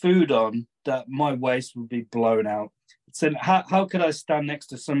much food on that my waist would be blown out. So how could I stand next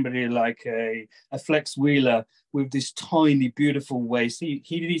to somebody like a Flex Wheeler with this tiny, beautiful waist? He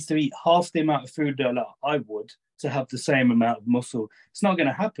needs to eat half the amount of food that I would to have the same amount of muscle. It's not going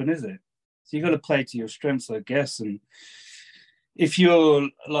to happen, is it? So you got to play to your strengths, I guess. And if you're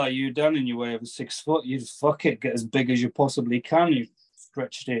like you're down in your way over 6 foot, you just fuck it, get as big as you possibly can. You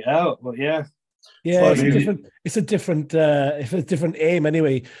stretched it out, but yeah. Yeah, it's a different aim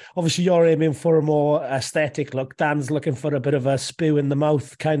anyway. Obviously, you're aiming for a more aesthetic look. Dan's looking for a bit of a spew in the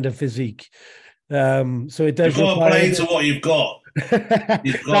mouth kind of physique. So it does. You've got to play to what you've got.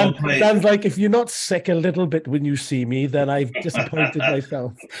 You've got to play. Dan's like, if you're not sick a little bit when you see me, then I've disappointed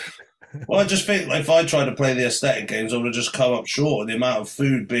myself. Well, I just think like, if I tried to play the aesthetic games, I would have just come up short. The amount of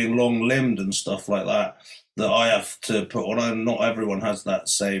food being long-limbed and stuff like that I have to put on. And not everyone has that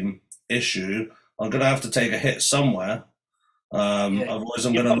same issue. I'm going to have to take a hit somewhere. Otherwise,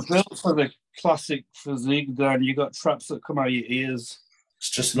 I'm going to built for the classic physique. Then you got traps that come out of your ears. It's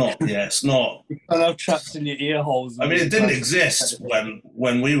just not. Yeah, it's not. You can't have traps in your ear holes. I mean, it didn't exist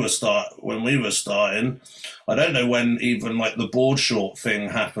when we were starting. I don't know when even like the board short thing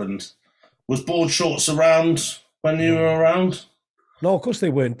happened. Was board shorts around when you were around? No, of course they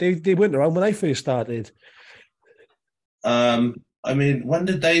weren't. They weren't around when I first started. I mean, when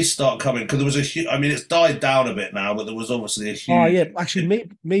did they start coming? Because there was a huge. I mean, it's died down a bit now, but there was obviously a huge. Oh yeah, actually,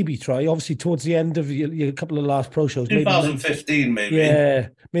 maybe Troy. Obviously, towards the end of your couple of last pro shows, 2015, maybe. Yeah,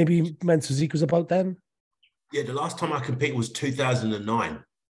 maybe men's physique was about then. Yeah, the last time I competed was 2009.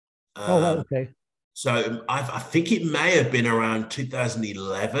 Okay. So I think it may have been around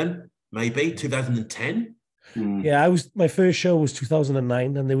 2011, maybe 2010. Yeah, my first show was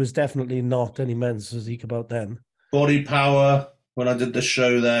 2009, and there was definitely not any men's physique about then. Body Power, when I did the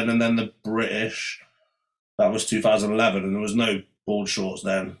show then, and then the British, that was 2011, and there was no board shorts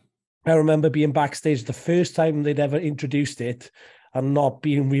then. I remember being backstage the first time they'd ever introduced it and not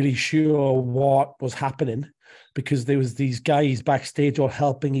being really sure what was happening, because there was these guys backstage all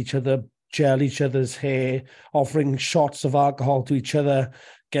helping each other gel each other's hair, offering shots of alcohol to each other,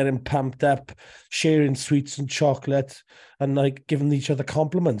 getting pumped up, sharing sweets and chocolate, and like giving each other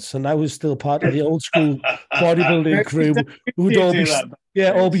compliments. And I was still part of the old school bodybuilding crew who'd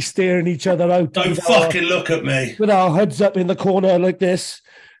all be staring each other out. Don't fucking look at me. With our heads up in the corner like this.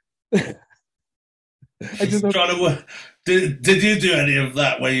 I just trying to. Did you do any of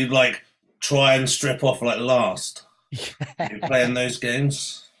that where you'd like try and strip off like last? Yeah. You playing those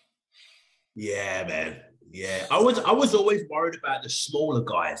games? Yeah, man. Yeah, I was always worried about the smaller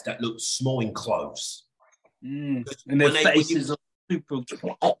guys that looked small in clothes. And their faces are super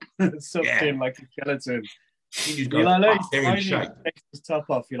something like a skeleton. You're like, they're in shape. Take his top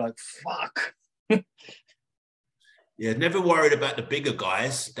off. You're like, fuck. Yeah, never worried about the bigger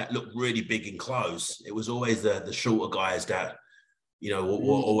guys that look really big in clothes. It was always the shorter guys that, you know,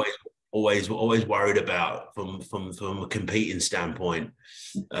 were always worried about from a competing standpoint.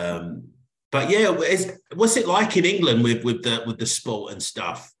 But yeah, what's it like in England with the sport and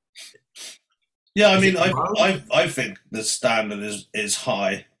stuff? Yeah, I mean, I think the standard is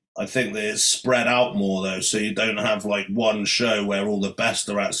high. I think that it's spread out more though, so you don't have like one show where all the best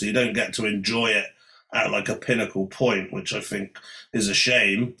are at, so you don't get to enjoy it at like a pinnacle point, which I think is a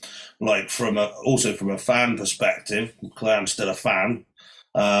shame. Like also from a fan perspective, because I'm still a fan.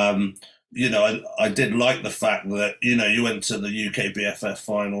 You know, I did like the fact that, you know, you went to the UK BFF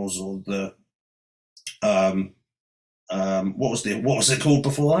finals or the what was it called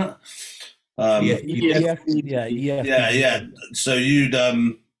before that? Yeah. So you'd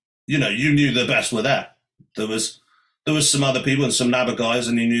you know, you knew the best were there. There was some other people and some NABBA guys,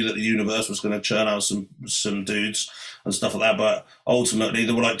 and you knew that the universe was going to churn out some dudes and stuff like that. But ultimately,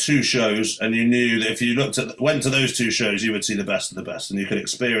 there were like two shows, and you knew that if you went to those two shows, you would see the best of the best, and you could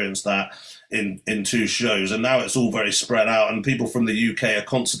experience that in two shows. And now it's all very spread out, and people from the UK are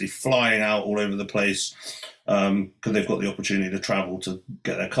constantly flying out all over the place because they've got the opportunity to travel to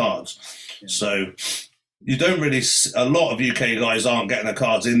get their cards. Yeah. So you don't really. A lot of UK guys aren't getting their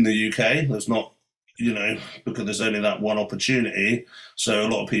cards in the UK. There's not. You know, because there's only that one opportunity. So a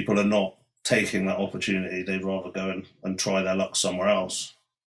lot of people are not taking that opportunity. They'd rather go and try their luck somewhere else.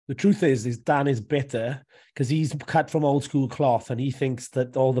 The truth is Dan is bitter because he's cut from old school cloth, and he thinks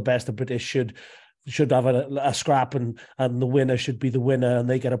that all the best of British should have a scrap and the winner should be the winner and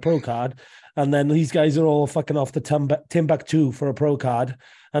they get a pro card. And then these guys are all fucking off to Timbuktu for a pro card.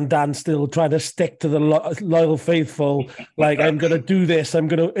 And Dan's still trying to stick to the loyal faithful, like, I'm going to do this, I'm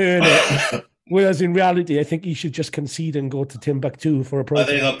going to earn it. Whereas in reality, I think he should just concede and go to Timbuktu for a pro. I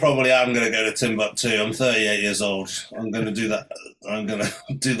think I probably am going to go to Timbuktu. I'm 38 years old. I'm going to do that. I'm going to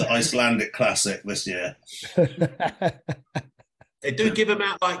do the Icelandic Classic this year. They do give them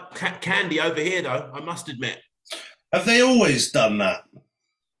out like candy over here, though, I must admit. Have they always done that?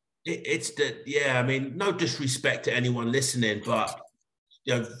 I mean, no disrespect to anyone listening, but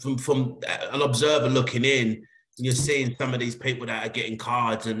you know, from an observer looking in, you're seeing some of these people that are getting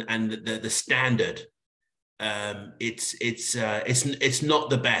cards and the standard. It's not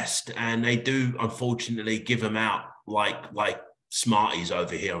the best, and they do unfortunately give them out like Smarties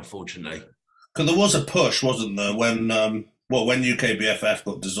over here, unfortunately. Because there was a push, wasn't there, when when UKBFF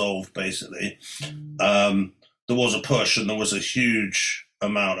got dissolved, basically. There was a push, and there was a huge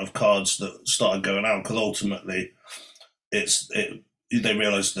amount of cards that started going out, because ultimately they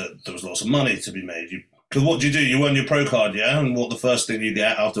realised that there was lots of money to be made. Because what do? You won your pro card, yeah? And what the first thing you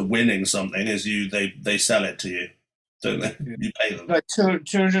get after winning something is they sell it to you, don't they? You pay them. Like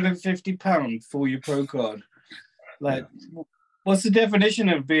 £250 for your pro card. Like, what's the definition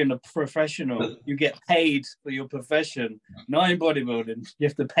of being a professional? You get paid for your profession. Not in bodybuilding. You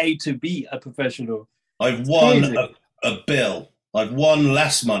have to pay to be a professional. I've won a bill. I've won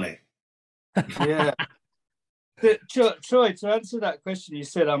less money. Yeah. But Troy, to answer that question, you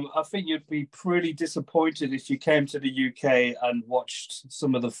said I think you'd be pretty disappointed if you came to the UK and watched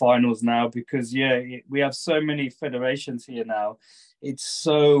some of the finals now, because we have so many federations here now. It's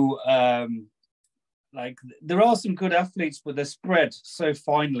so like, there are some good athletes, but they're spread so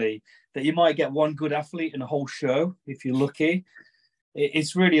finely that you might get one good athlete in a whole show if you're lucky.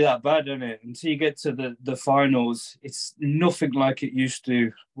 It's really that bad, isn't it? Until you get to the finals, it's nothing like it used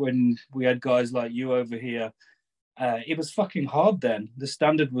to when we had guys like you over here. It was fucking hard then. The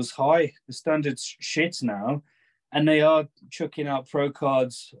standard was high. The standard's shit now. And they are chucking out pro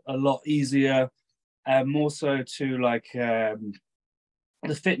cards a lot easier, more so to like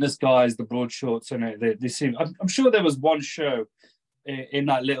the fitness guys, the broad shorts, and they seem. I'm sure there was one show in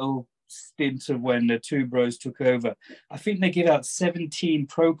that little stint of when the Two Bros took over. I think they give out 17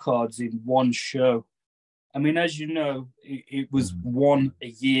 pro cards in one show. I mean, as you know, it was one a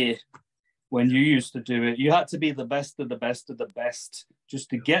year. When you used to do it, you had to be the best of the best of the best just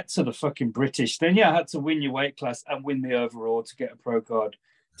to get to the fucking British. Then I had to win your weight class and win the overall to get a pro card.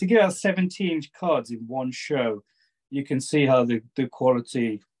 To get out 17 cards in one show, you can see how the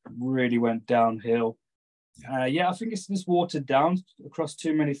quality really went downhill. I think it's just watered down across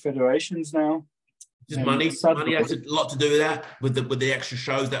too many federations now. Just money has a lot to do with that, with the extra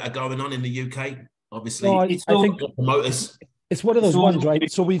shows that are going on in the UK. Obviously, I think promoters. It's one of those ones,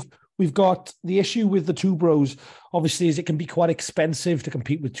 right? So we've got the issue with the Two Bros, obviously, is it can be quite expensive to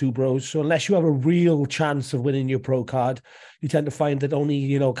compete with Two Bros. So unless you have a real chance of winning your pro card, you tend to find that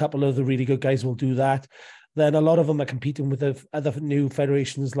only, a couple of the really good guys will do that. Then a lot of them are competing with the other new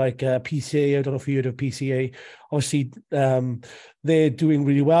federations like PCA. I don't know if you heard of PCA. Obviously, they're doing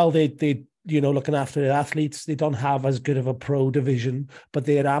really well. They looking after their athletes. They don't have as good of a pro division, but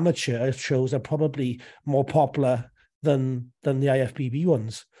their amateur shows are probably more popular than the IFBB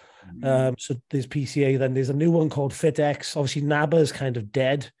ones. So there's PCA, then there's a new one called FitX. Obviously, NABBA is kind of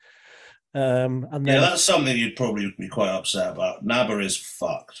dead. And then, that's something you'd probably be quite upset about. NABBA is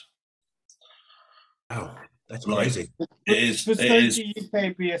fucked. Oh, that's crazy. It is. But so is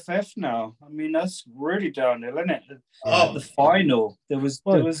UK BFF now. I mean, that's really downhill, isn't it? The final, there was.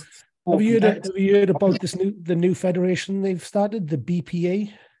 Have you heard about the new federation they've started, the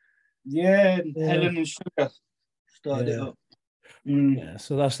BPA? Yeah, Helen and Sugar started it up. Yeah,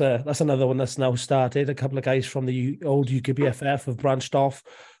 so that's another one that's now started. A couple of guys from the old UKBFF have branched off,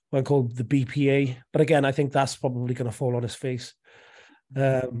 one called the BPA. But again, I think that's probably going to fall on its face.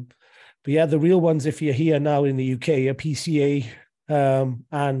 But yeah, the real ones, if you're here now in the UK, are PCA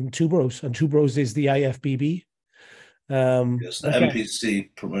and Two Bros. And Two Bros is the IFBB. It's the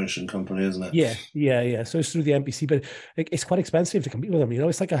NPC promotion company, isn't it? Yeah. So it's through the NPC, but it's quite expensive to compete with them.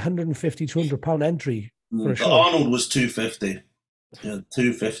 It's like £150, £200 entry for a show. Arnold was £250. Yeah,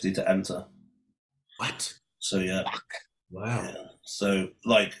 £250 to enter. What? So yeah. Fuck. Wow. Yeah. So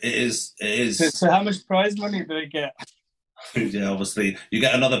like it is. So how much prize money do they get? Yeah, obviously you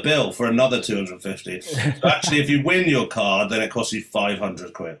get another bill for another 250. So actually, if you win your card, then it costs you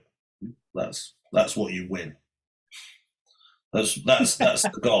 500 quid. That's what you win. That's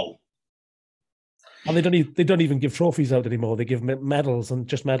the goal. And they don't even give trophies out anymore. They give medals and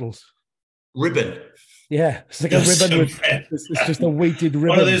just medals. Ribbon. Yeah, it's like a ribbon. It's just a weighted ribbon.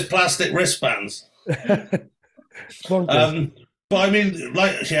 One of those plastic wristbands. But I mean,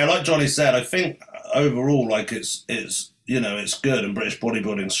 like Johnny said, I think overall, like it's good and British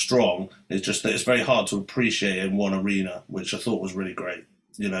bodybuilding's strong. It's just that it's very hard to appreciate in one arena, which I thought was really great.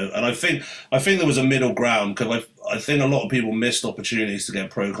 And I think there was a middle ground, because I think a lot of people missed opportunities to get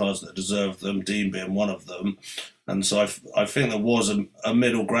pro cards that deserved them, Dean being one of them. And so I think there was a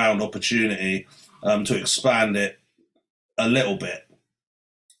middle ground opportunity to expand it a little bit,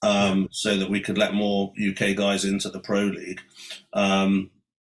 so that we could let more UK guys into the pro league.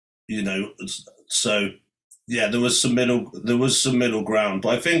 So yeah, there was some middle ground. But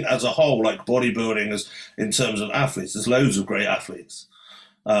I think as a whole, like bodybuilding, as in terms of athletes, there's loads of great athletes.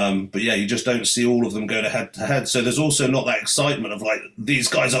 But yeah, you just don't see all of them go head to head. So there's also not that excitement of like, these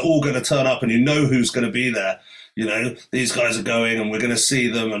guys are all going to turn up and you know who's going to be there. You know, these guys are going and we're going to see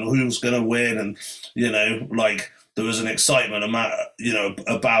them and who's going to win. And, you know, like there was an excitement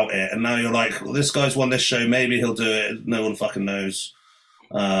about it. And now you're like, well, this guy's won this show. Maybe he'll do it. No one fucking knows.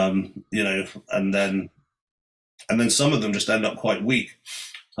 You know, and then some of them just end up quite weak.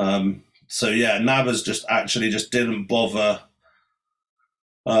 So yeah, Nabas just didn't bother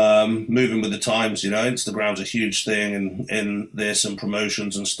moving with the times. You know, Instagram's a huge thing in this and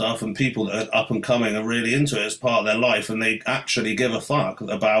promotions and stuff, and people that are up and coming are really into it as part of their life, and they actually give a fuck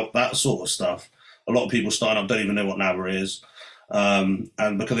about that sort of stuff. A lot of people starting up don't even know what Naba is, and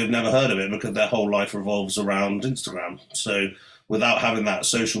because they've never heard of it, because their whole life revolves around Instagram. So without having that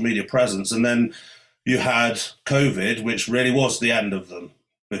social media presence, and then you had COVID, which really was the end of them,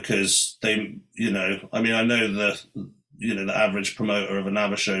 because they, you know, I mean, I know the average promoter of a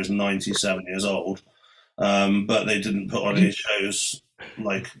NABA show is 97 years old, but they didn't put on any shows.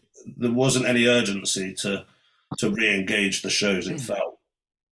 Like, there wasn't any urgency to re-engage the shows, it felt.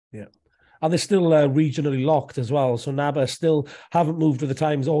 Yeah. And they're still regionally locked as well. So NABA still haven't moved with the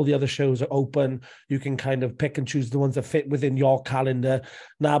times. All the other shows are open. You can kind of pick and choose the ones that fit within your calendar.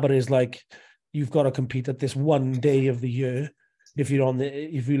 NABA is like, you've got to compete at this one day of the year if you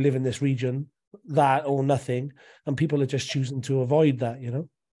live in this region, that or nothing. And people are just choosing to avoid that, you know?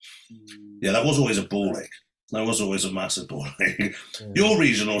 Yeah, that was always a ball ache. That was always a massive ball ache. Your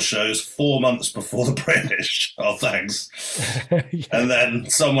regional shows 4 months before the British. Oh, thanks. Yeah. And then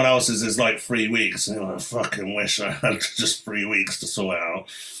someone else's is like 3 weeks. And I fucking wish I had just 3 weeks to sort it out.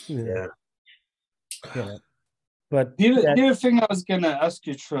 Yeah. But the other thing I was going to ask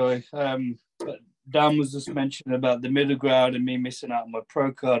you, Troy, Dan was just mentioning about the middle ground and me missing out on my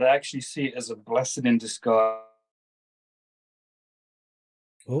pro card. I actually see it as a blessing in disguise.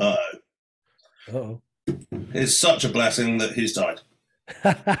 Uh-oh. It's such a blessing that he's died.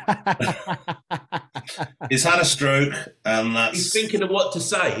 He's had a stroke, and he's thinking of what to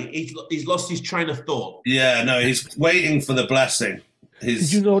say. He's lost his train of thought. Yeah, no, he's waiting for the blessing.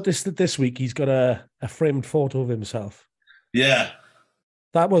 Did you notice that this week he's got a framed photo of himself? Yeah.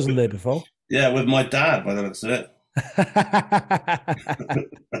 That wasn't there before. Yeah, with my dad, by the looks of it.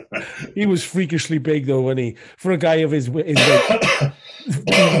 He was freakishly big, though, for a guy of his weight,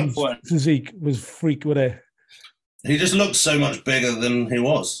 physique was freak, wasn't he? He just looked so much bigger than he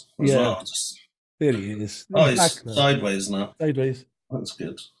was as well. There he is. Oh, he's sideways now. Sideways. That's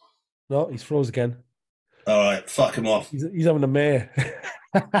good. No, he's froze again. All right, fuck him off. He's having a mare.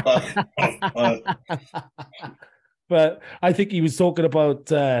 Fuck him off. But I think he was talking about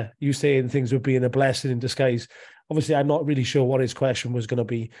you saying things would being a blessing in disguise. Obviously, I'm not really sure what his question was going to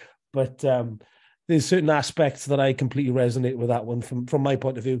be, but there's certain aspects that I completely resonate with that one from my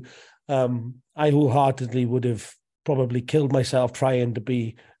point of view. I wholeheartedly would have probably killed myself trying to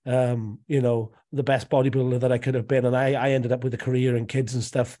be, the best bodybuilder that I could have been, and I ended up with a career and kids and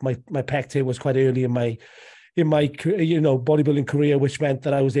stuff. My pec tear was quite early in my bodybuilding career, which meant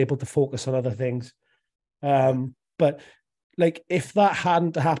that I was able to focus on other things. But like, if that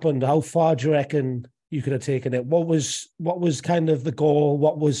hadn't happened, how far do you reckon you could have taken it? What was kind of the goal?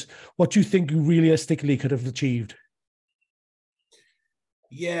 What do you think you realistically could have achieved?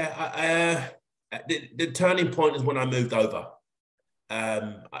 Yeah, the turning point is when I moved over.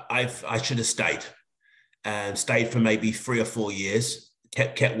 I should have stayed for maybe 3 or 4 years.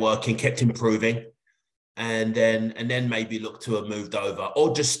 Kept working, kept improving, and then maybe looked to have moved over,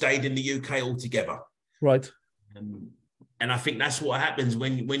 or just stayed in the UK altogether. Right. And I think that's what happens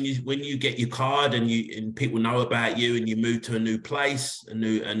when you get your card and people know about you and you move to a new place, a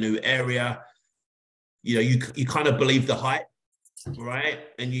new area. You know, you kind of believe the hype, right?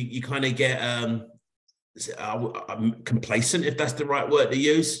 And you kind of get I'm complacent, if that's the right word to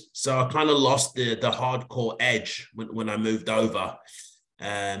use. So I kind of lost the hardcore edge when I moved over,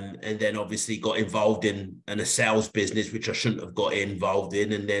 and then obviously got involved in a sales business, which I shouldn't have got involved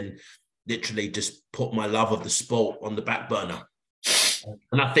in, and then literally just put my love of the sport on the back burner.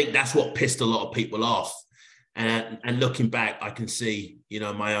 And I think that's what pissed a lot of people off. And looking back, I can see,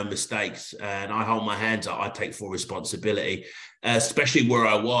 my own mistakes, and I hold my hands up. I take full responsibility, especially where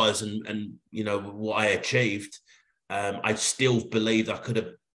I was and what I achieved. I still believe I could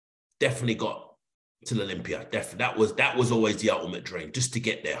have definitely got to Olympia. Definitely. That was always the ultimate dream, just to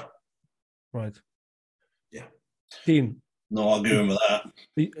get there. Right. Yeah. Dean. No arguing with that.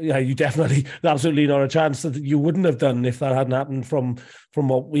 Yeah, you definitely, absolutely not a chance that you wouldn't have done if that hadn't happened. From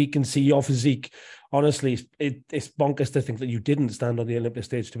what we can see, your physique honestly, it's bonkers to think that you didn't stand on the Olympia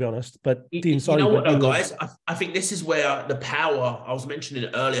stage, to be honest. But Dean, sorry, you know what, though, guys? I think this is where the power, I was mentioning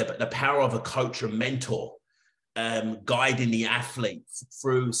it earlier, but the power of a coach or mentor, guiding the athlete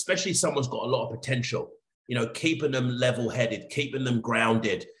through, especially someone's got a lot of potential, you know, keeping them level-headed, keeping them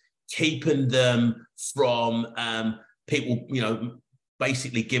grounded, keeping them from people, you know,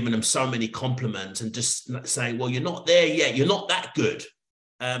 basically giving them so many compliments and just saying, well, you're not there yet, you're not that good.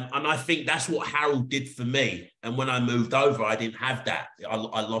 And I think that's what Harold did for me. And when I moved over, I didn't have that. I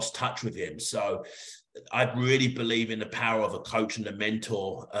lost touch with him. So I really believe in the power of a coach and a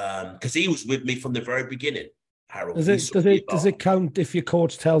mentor, because he was with me from the very beginning, Harold. Does it count if your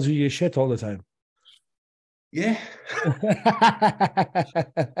coach tells you your shit all the time? Yeah.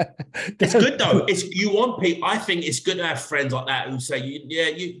 It's good though. You want people. I think it's good to have friends like that who say,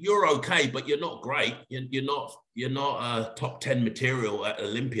 you're okay, but you're not great. You're not top 10 material at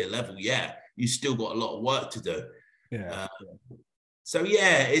Olympia level. Yeah, you still got a lot of work to do. Yeah. So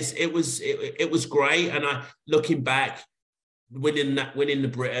yeah, it was great. And looking back, winning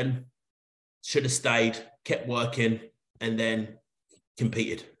the Britain, should have stayed, kept working, and then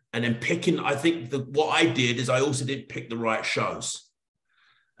competed. And then picking, I think what I did is I also didn't pick the right shows.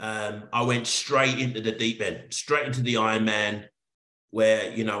 I went straight into the deep end, straight into the Ironman,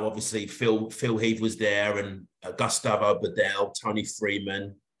 where, you know, obviously Phil Heath was there, and Gustavo Bedell, Tony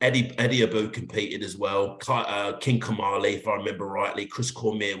Freeman, Eddie Abu competed as well. King Kamali, if I remember rightly, Chris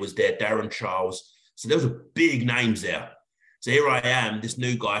Cormier was there, Darren Charles. So those are big names there. So here I am, this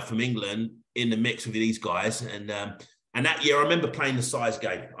new guy from England in the mix with these guys. And that year, I remember playing the size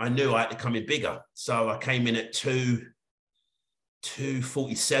game. I knew I had to come in bigger. So I came in at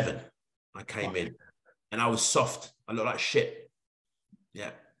 247. I came in. And I was soft. I looked like shit. Yeah.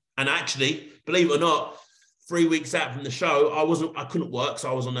 And actually, believe it or not, 3 weeks out from the show, I couldn't work. So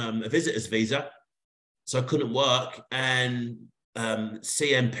I was on a visitor's visa. So I couldn't work. And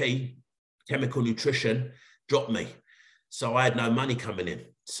CMP, chemical nutrition, dropped me. So I had no money coming in.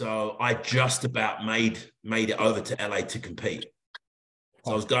 So I just about made it over to LA to compete.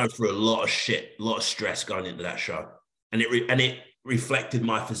 So I was going through a lot of shit, a lot of stress going into that show, and it reflected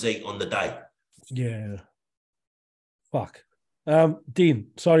my physique on the day. Yeah. Fuck. Dean,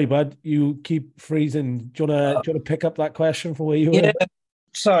 sorry, bud. You keep freezing. Do you wanna pick up that question from where you were?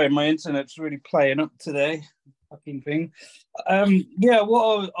 Sorry, my internet's really playing up today. Fucking thing.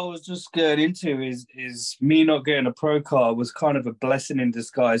 What I was just going into is me not getting a pro card was kind of a blessing in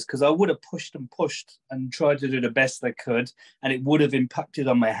disguise, because I would have pushed and tried to do the best I could, and it would have impacted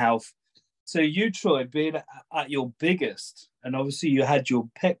on my health. So you, Troy, being at your biggest, and obviously you had your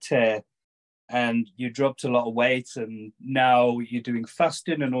pec tear and you dropped a lot of weight, and now you're doing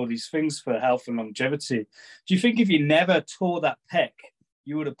fasting and all these things for health and longevity. Do you think if you never tore that pec,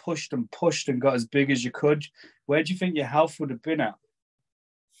 you would have pushed and got as big as you could? Where do you think your health would have been at?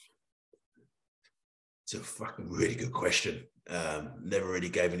 It's a fucking really good question. Never really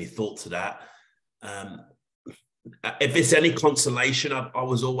gave any thought to that. If it's any consolation, I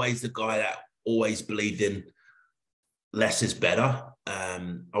was always the guy that always believed in less is better.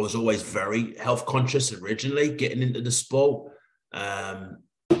 I was always very health conscious originally, getting into the sport,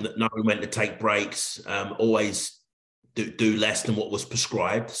 knowing when to take breaks, always do less than what was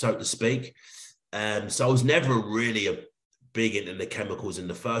prescribed, so to speak. So I was never really big into the chemicals in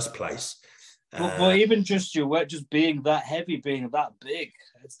the first place. Well, even just your work, just being that heavy, being that big,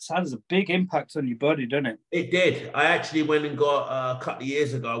 it has a big impact on your body, doesn't it? It did. I actually went and got, a couple of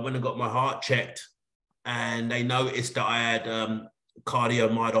years ago, I went and got my heart checked, and they noticed that I had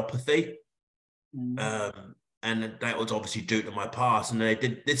cardiomyopathy. And that was obviously due to my past. And they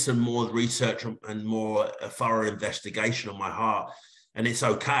did some more research and more thorough investigation on my heart. And it's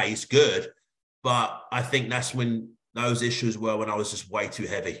okay, it's good. But I think that's when those issues were when I was just way too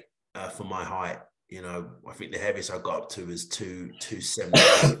heavy for my height. You know, I think the heaviest I got up to was 270.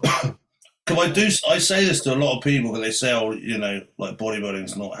 I say this to a lot of people, because they say, oh, you know, like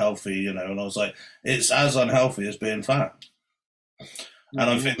bodybuilding's not healthy, you know, and I was like, it's as unhealthy as being fat. And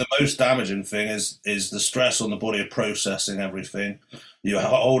I think the most damaging thing is the stress on the body of processing everything. You're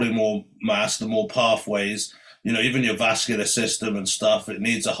holding more mass, the more pathways, you know, even your vascular system and stuff, it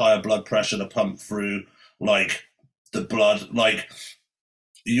needs a higher blood pressure to pump through, like, the blood. Like,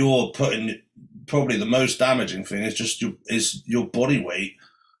 you're putting, probably the most damaging thing is just your body weight.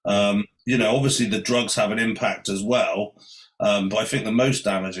 You know, obviously the drugs have an impact as well, but I think the most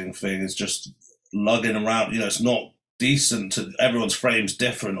damaging thing is just lugging around. You know, it's not decent to everyone's frame's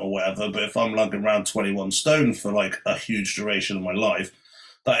different or whatever, but if I'm lugging around 21 stone for like a huge duration of my life,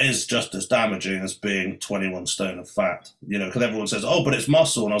 that is just as damaging as being 21 stone of fat, you know, because everyone says, oh, but it's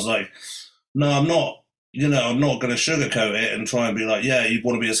muscle. And I was like, No, I'm not. You know, I'm not going to sugarcoat it and try and be like, yeah, you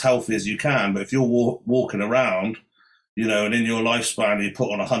want to be as healthy as you can. But if you're walking around, you know, and in your lifespan you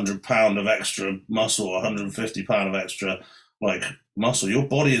put on 100 pound of extra muscle, 150 pound of extra like muscle, your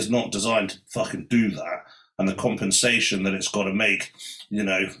body is not designed to fucking do that. And the compensation that it's got to make, you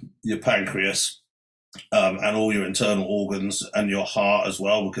know, your pancreas, and all your internal organs and your heart as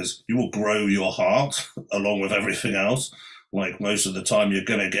well, because you will grow your heart along with everything else. Like most of the time, you're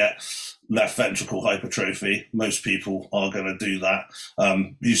going to get left ventricle hypertrophy. Most people are going to do that.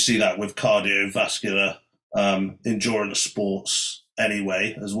 You see that with cardiovascular endurance sports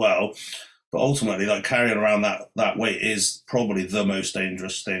anyway as well. But ultimately, like carrying around that weight is probably the most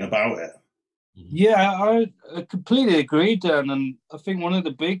dangerous thing about it. Yeah, I completely agree, Dan. And I think one of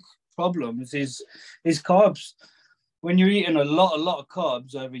the big problems is carbs. When you're eating a lot of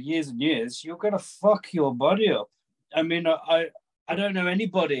carbs over years and years, you're going to fuck your body up. I mean, I don't know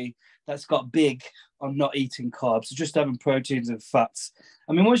anybody that's got big on not eating carbs, just having proteins and fats.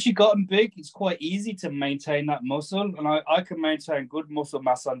 I mean, once you've gotten big, it's quite easy to maintain that muscle. And I can maintain good muscle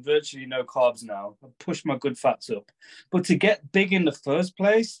mass on virtually no carbs now. I push my good fats up. But to get big in the first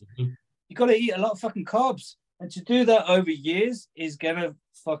place, you got to eat a lot of fucking carbs. And to do that over years is going to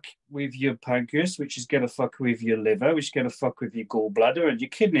fuck with your pancreas, which is going to fuck with your liver, which is going to fuck with your gallbladder and your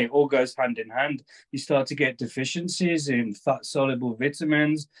kidney. It all goes hand in hand. You start to get deficiencies in fat-soluble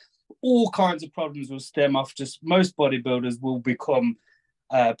vitamins. All kinds of problems will stem off just most bodybuilders will become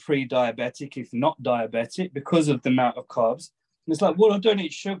pre-diabetic, if not diabetic, because of the amount of carbs. And it's like, well, I don't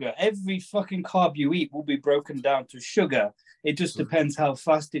eat sugar. Every fucking carb you eat will be broken down to sugar. It just depends how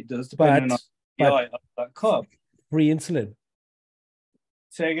fast it does, depending on the height of that carb. Free insulin.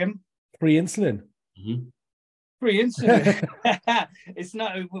 Say again? Free insulin. Mm-hmm. Free insulin. It's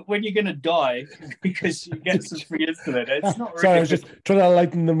not when you're going to die because you get some free insulin. It's not really. Sorry, I was just trying to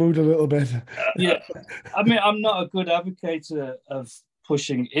lighten the mood a little bit. Yeah. I mean, I'm not a good advocate of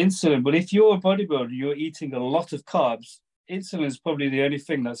pushing insulin, but if you're a bodybuilder, you're eating a lot of carbs, insulin is probably the only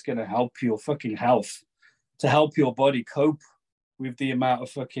thing that's going to help your fucking health, to help your body cope with the amount of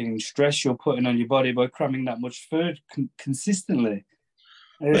fucking stress you're putting on your body by cramming that much food consistently.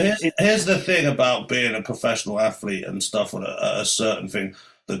 Here's the thing about being a professional athlete and stuff on a certain thing.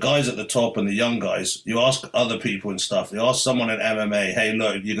 The guys at the top and the young guys, you ask other people and stuff, you ask someone in MMA, hey,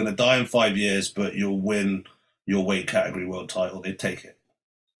 look, you're going to die in 5 years, but you'll win your weight category world title. They take it.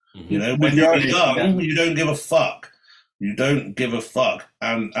 Mm-hmm. You know, when you're young, you don't give a fuck. You don't give a fuck.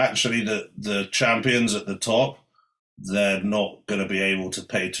 And actually, the champions at the top, they're not going to be able to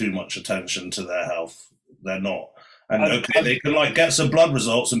pay too much attention to their health. They're not. And okay, they can like get some blood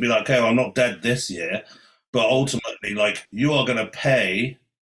results and be like, okay, well, I'm not dead this year. But ultimately, like, you are going to pay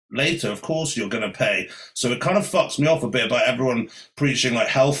later. Of course you're going to pay. So it kind of fucks me off a bit about everyone preaching like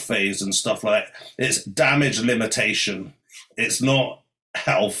health phase and stuff like that. It's damage limitation. It's not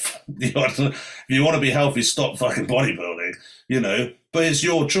health. If you want to be healthy, stop fucking bodybuilding, you know. But it's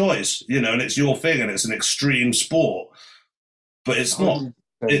your choice, you know, and it's your thing, and it's an extreme sport. But it's not.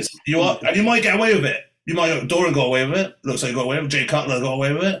 It's you are, and you might get away with it. You might. Doran got away with it. Looks like he got away with it. Jay Cutler got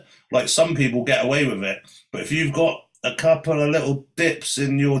away with it. Like, some people get away with it. But if you've got a couple of little dips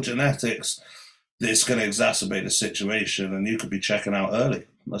in your genetics, it's going to exacerbate the situation, and you could be checking out early.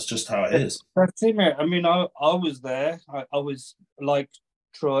 That's just how it is. That's it, mate. I mean, I was there. I was like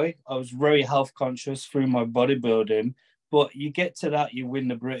Troy. I was very health conscious through my bodybuilding. But you get to that, you win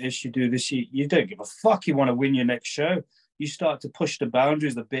the British, you do this, you don't give a fuck. You want to win your next show. You start to push the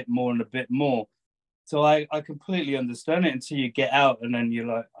boundaries a bit more and a bit more. So I completely understand it until you get out, and then you're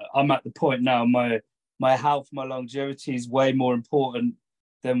like, I'm at the point now, my health, my longevity is way more important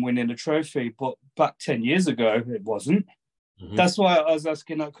than winning a trophy. But back 10 years ago, it wasn't. Mm-hmm. That's why I was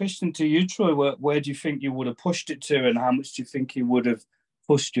asking that question to you, Troy. Where do you think you would have pushed it to, and how much do you think you would have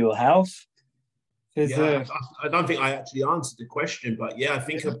pushed your health? Yeah, I don't think I actually answered the question, but yeah, I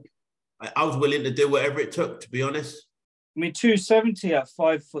think I was willing to do whatever it took, to be honest. I mean, 270 at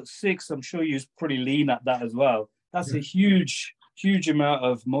 5'6", I'm sure you was pretty lean at that as well. That's a huge amount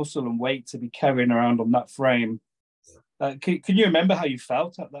of muscle and weight to be carrying around on that frame. Can you remember how you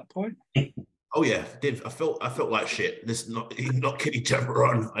felt at that point? Oh yeah, I felt like shit. This not kidding each other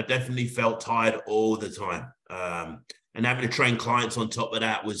on. I definitely felt tired all the time, and having to train clients on top of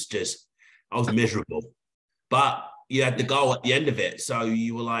that was just, I was miserable. But you had the goal at the end of it, so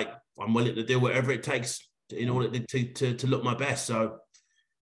you were like, I'm willing to do whatever it takes in order to look my best. So,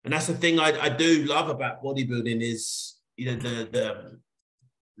 and that's the thing I do love about bodybuilding is, you know,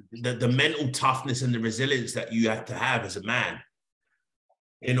 the mental toughness and the resilience that you have to have as a man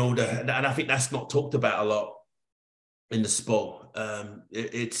in order, and I think that's not talked about a lot. in the sport.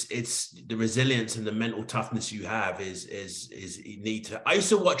 It's the resilience and the mental toughness you have is you need to. I used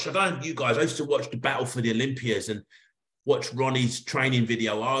to watch. I don't know you guys. I used to watch the battle for the Olympias and watch Ronnie's training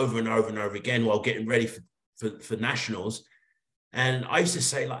video over and over and over again while getting ready for nationals. And I used to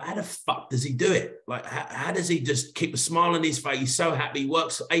say, like, how the fuck does he do it? Like, how does he just keep a smile on his face? He's so happy. He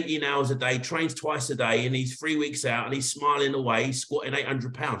works 18 hours a day, trains twice a day, and he's 3 weeks out and he's smiling away. He's squatting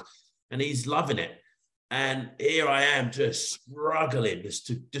 800 pounds and he's loving it. And here I am just struggling just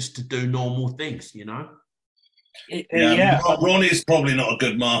to do normal things, you know? Yeah. Ronnie's probably not a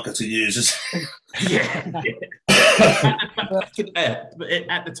good marker to use. Yeah.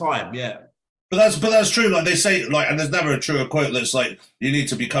 At the time, yeah. But that's true. Like they say, like, and there's never a truer quote that's like, you need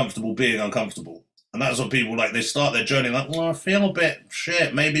to be comfortable being uncomfortable. And that's what people like. They start their journey like, well, I feel a bit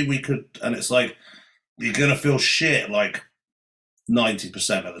shit. Maybe we could. And it's like, you're gonna feel shit like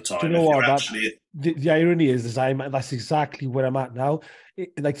 90% of the time. Do you know what? The irony is that's exactly where I'm at now.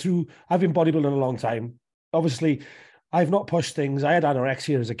 I've been bodybuilding a long time. Obviously, I've not pushed things. I had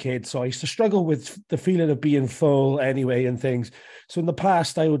anorexia as a kid, so I used to struggle with the feeling of being full anyway and things. So in the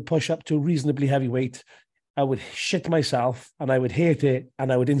past, I would push up to a reasonably heavy weight. I would shit myself and I would hate it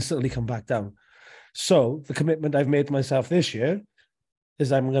and I would instantly come back down. So the commitment I've made to myself this year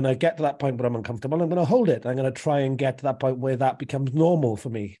is I'm going to get to that point where I'm uncomfortable. I'm going to hold it. I'm going to try and get to that point where that becomes normal for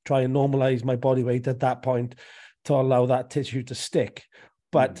me. Try and normalize my body weight at that point to allow that tissue to stick.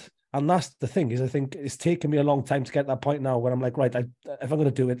 But and that's the thing is, I think it's taken me a long time to get that point now where I'm like, right, if I'm going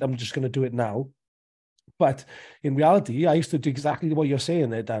to do it, I'm just going to do it now. But in reality, I used to do exactly what you're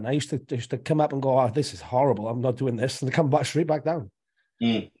saying there, Dan. I used to come up and go, oh, this is horrible. I'm not doing this. And come back straight back down.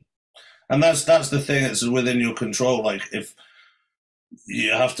 Mm. And that's the thing that's within your control. Like if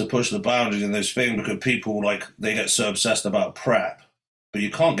you have to push the boundaries in this thing because people like, they get so obsessed about prep, but you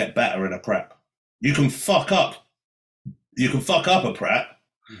can't get better in a prep. You can fuck up. You can fuck up a prep,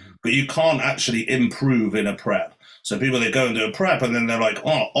 but you can't actually improve in a prep. So people, they go and do a prep and then they're like,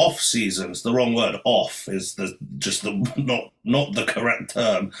 oh, off season's the wrong word. Off is not the correct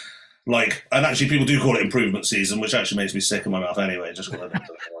term. Like, and actually people do call it improvement season, which actually makes me sick in my mouth anyway, just because I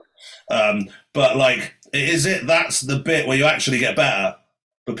don't know. But like, that's the bit where you actually get better.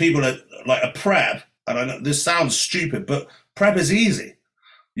 But people are like a prep, and I know this sounds stupid, but prep is easy.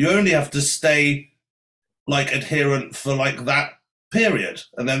 You only have to stay like adherent for like that period.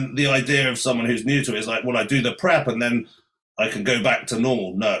 And then the idea of someone who's new to it is like, well, I do the prep and then I can go back to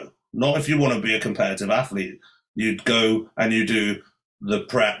normal. No, not if you want to be a competitive athlete. You'd go and you do the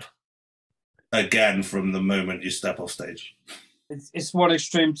prep again from the moment you step off stage. It's one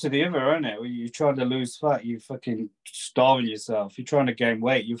extreme to the other, isn't it? When you're trying to lose fat, you're fucking starving yourself. You're trying to gain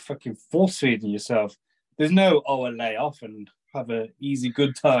weight, you're fucking force feeding yourself. There's no, oh, I'll lay off and have an easy,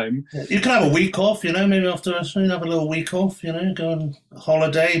 good time. You can have a week off, you know, maybe after have a little week off, you know, go on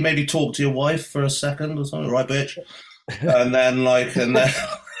holiday, maybe talk to your wife for a second or something, right, bitch? And then,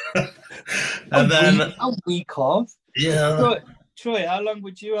 a week off? Yeah. Troy, how long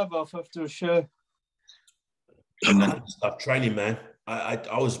would you have off after a show? Stop training, man.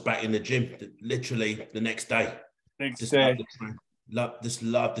 I was back in the gym literally the next day. Just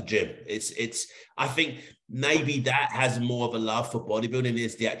love the gym. It's I think maybe that has more of a love for bodybuilding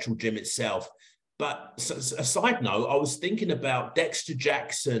is the actual gym itself. But a side note, I was thinking about Dexter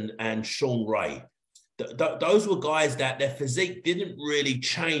Jackson and Sean Ray. Those were guys that their physique didn't really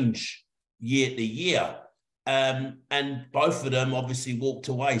change year to year. And both of them obviously walked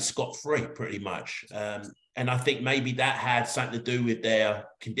away scot-free pretty much. And I think maybe that had something to do with their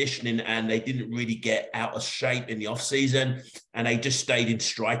conditioning, and they didn't really get out of shape in the off season, and they just stayed in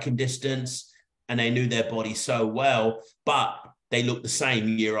striking distance, and they knew their body so well, but they looked the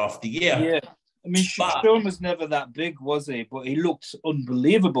same year after year. Yeah. I mean, Sean was never that big, was he? But he looked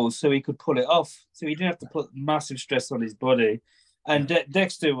unbelievable, so he could pull it off. So he didn't have to put massive stress on his body. And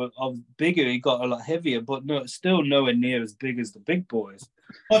Dexter was bigger, he got a lot heavier, but still nowhere near as big as the big boys.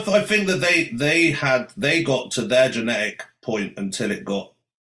 I think that they got to their genetic point until it got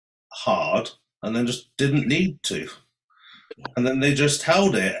hard, and then just didn't need to. And then they just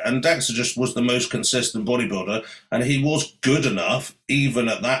held it. And Dexter just was the most consistent bodybuilder, and he was good enough, even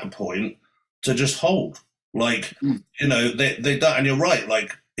at that point, to just hold. Like, you know, they don't, and you're right,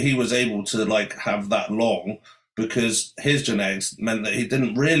 like, he was able to, like, have that long because his genetics meant that he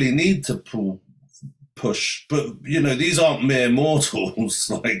didn't really need to push. But, you know, these aren't mere mortals.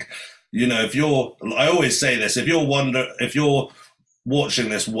 Like, you know, I always say this, if you're watching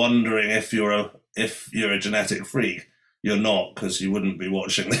this wondering if you're a genetic freak, you're not, because you wouldn't be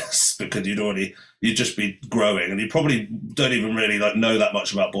watching this, because you'd just be growing, and you probably don't even really like know that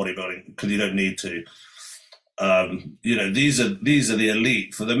much about bodybuilding because you don't need to. You know, these are the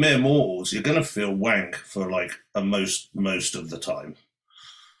elite. For the mere mortals, you're going to feel wank for like most of the time.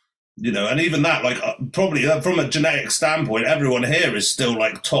 You know, and even that, like, probably from a genetic standpoint, everyone here is still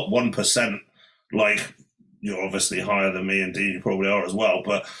like top 1%. Like, you're obviously higher than me, and Dean, you probably are as well.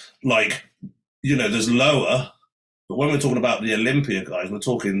 But like, you know, there's lower. But when we're talking about the Olympia guys, we're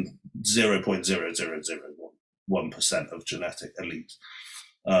talking 0.0001% of genetic elite.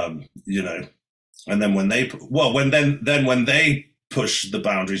 You know, and then when they when they push the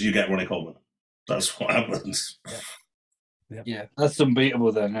boundaries, you get Ronnie Coleman. That's what happens. Yeah, that's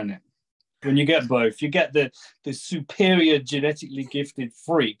unbeatable then, isn't it? When you get both, you get the superior genetically gifted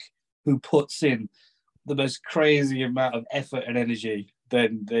freak who puts in the most crazy amount of effort and energy.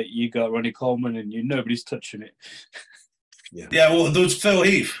 Then that you got Ronnie Coleman, and nobody's touching it. Yeah. Well, there was Phil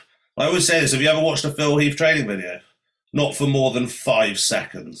Heath. I always say this: have you ever watched a Phil Heath training video? Not for more than 5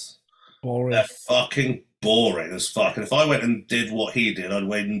 seconds. Boring. They're fucking boring as fuck. And if I went and did what he did, I'd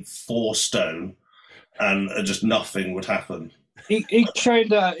weigh 4 stone, and just nothing would happen. He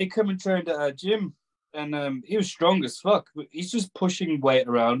trained. He come and trained at our gym, and he was strong as fuck. But he's just pushing weight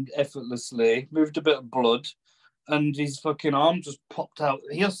around effortlessly. Moved a bit of blood, and his fucking arm just popped out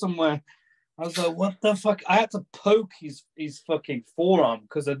here somewhere. I was like, what the fuck? I had to poke his fucking forearm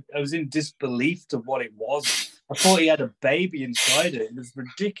because I was in disbelief to what it was. I thought he had a baby inside it. It was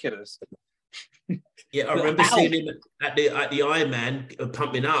ridiculous. Yeah, I remember seeing him at the Ironman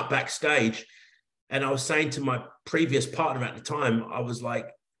pumping up backstage, and I was saying to my previous partner at the time, I was like,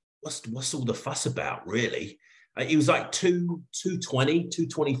 what's all the fuss about, really? He was like 220,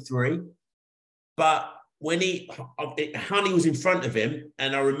 223. But when Honey was in front of him,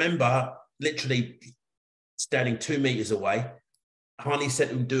 and I remember literally standing 2 meters away, Honey said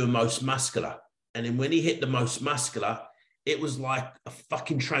to him, do a most muscular. And then when he hit the most muscular, it was like a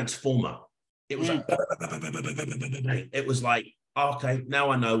fucking transformer. It was like, okay, now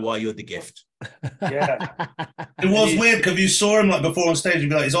I know why you're the gift. Yeah. It was weird because you saw him like before on stage, you'd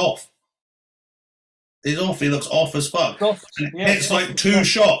be like, he's off. He's off. He looks off as fuck. It's like 2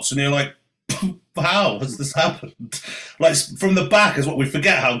 shots, and you're like, how has this happened? Like, from the back is what we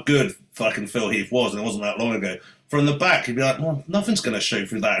forget how good fucking Phil Heath was, and it wasn't that long ago. From the back, he'd be like, well, nothing's going to show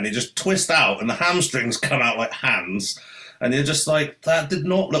through that. And he just twist out, and the hamstrings come out like hands. And you're just like, that did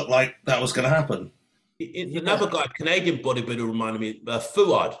not look like that was going to happen. Another guy, Canadian bodybuilder, reminded me,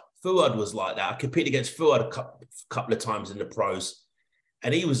 Fuad. Fuad was like that. I competed against Fuad a couple of times in the pros.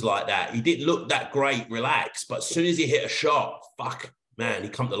 And he was like that. He didn't look that great, relaxed. But as soon as he hit a shot, fuck, man, he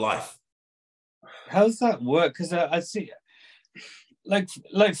come to life. How's that work? Because I see, like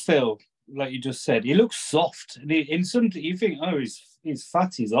Phil, like you just said, he looks soft. And in something you think, oh, he's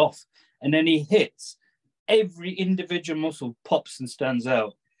fat, he's off. And then he hits. Every individual muscle pops and stands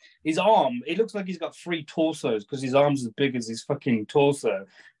out. His arm, it looks like he's got 3 torsos because his arm's as big as his fucking torso.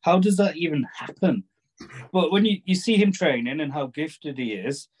 How does that even happen? But when you see him training and how gifted he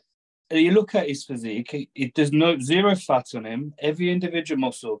is, you look at his physique, there's zero fat on him, every individual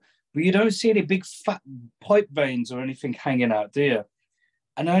muscle, but you don't see any big fat pipe veins or anything hanging out, do you?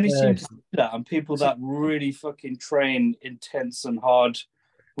 And I only seem to see that on people that really fucking train intense and hard.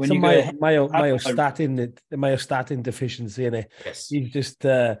 When so you myostatin deficiency in it. Yes. He's just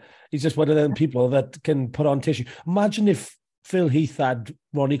one of them people that can put on tissue. Imagine if Phil Heath had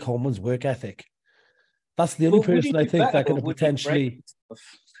Ronnie Coleman's work ethic. That's the only person I think that could have potentially.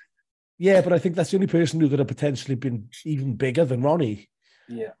 Yeah, but I think that's the only person who could have potentially been even bigger than Ronnie.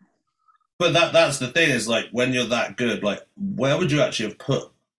 Yeah. But that's the thing, is like, when you're that good, like, where would you actually have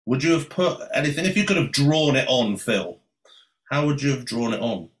put? Would you have put anything if you could have drawn it on Phil? How would you have drawn it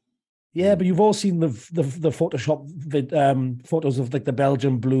on? Yeah, but you've all seen the Photoshop photos of like the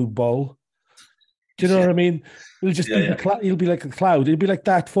Belgian blue bowl. Do you know what I mean? It'll just be it'll be like a cloud. It'll be like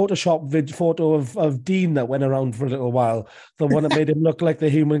that Photoshop photo of Dean that went around for a little while, the one that made him look like the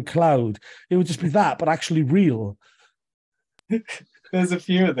human cloud. It would just be that, but actually real. There's a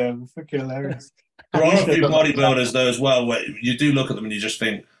few of them. Fucking hilarious. There are a few bodybuilders though as well, where you do look at them and you just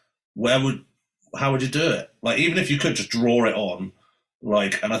think, how would you do it? Like, even if you could just draw it on,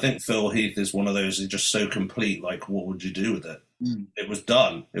 like, and I think Phil Heath is one of those who's just so complete. Like, what would you do with it? It was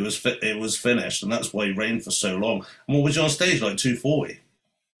done. It was finished, and that's why he reigned for so long. And what was he on stage, like 240?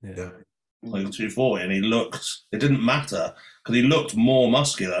 Yeah. Like 240, and he looked. It didn't matter because he looked more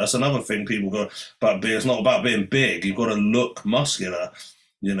muscular. That's another thing people go about being. It's not about being big. You've got to look muscular.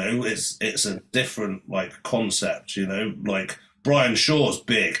 You know, it's a different like concept. You know, like Brian Shaw's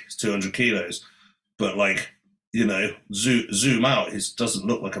big, he's 200 kilos, but like, you know, zoom out, he doesn't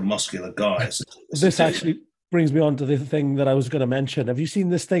look like a muscular guy. This actually brings me on to the thing that I was going to mention. Have you seen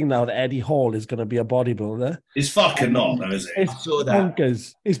this thing now that Eddie Hall is going to be a bodybuilder? He's fucking not, though, is he? I saw that.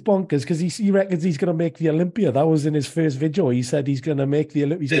 Bonkers. It's bonkers because he reckons he's going to make the Olympia. That was in his first video. He said he's going to make the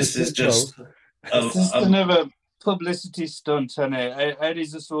Olympia. This is just It's just another publicity stunt, isn't it?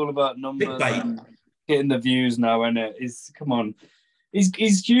 Eddie's just all about numbers and getting the views now, isn't it? Come on.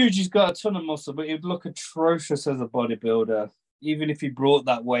 He's huge. He's got a ton of muscle, but he'd look atrocious as a bodybuilder. Even if he brought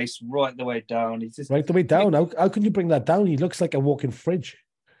that waist right the way down, he's just right the way down. How can you bring that down? He looks like a walking fridge.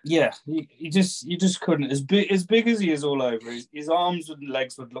 Yeah, you just couldn't. As big as he is all over, his arms and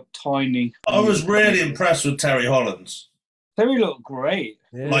legs would look tiny. I was really impressed with Terry Hollands. Terry looked great.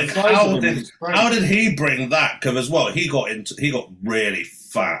 Yeah. Like how did he bring that? Because as well, he got really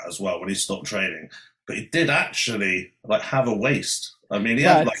fat as well when he stopped training, but he did actually like have a waist. I mean, he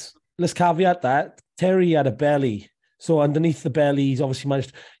had like. Let's caveat that Terry had a belly. So underneath the belly, he's obviously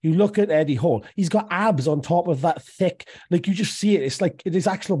managed. You look at Eddie Hall; he's got abs on top of that thick. Like you just see it. It's like it is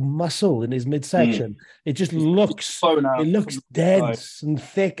actual muscle in his midsection. It just looks. It looks dense and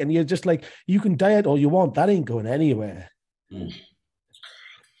thick, and you're just like, you can diet all you want. That ain't going anywhere.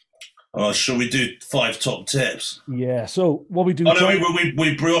 Oh, shall we do 5 top tips? Yeah. So what we do? Oh no,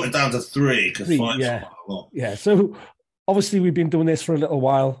 we brought it down to 3 because 5 is quite a lot. Yeah. So obviously we've been doing this for a little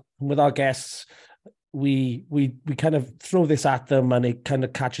while with our guests. We kind of throw this at them and it kind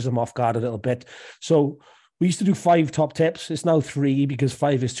of catches them off guard a little bit. So we used to do 5 top tips. It's now 3 because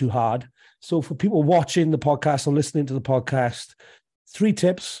 5 is too hard. So for people watching the podcast or listening to the podcast, 3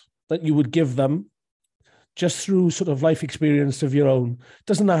 tips that you would give them just through sort of life experience of your own.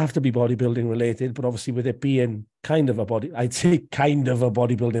 Doesn't have to be bodybuilding related, but obviously with it being I'd say kind of a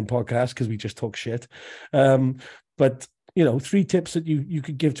bodybuilding podcast because we just talk shit. But 3 tips that you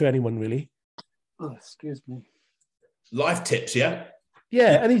could give to anyone really. Oh, excuse me. Life tips, yeah?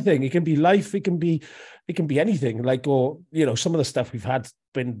 Yeah, anything. It can be life. It can be anything. Like, or some of the stuff we've had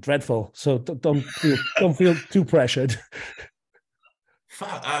been dreadful. So don't feel too pressured.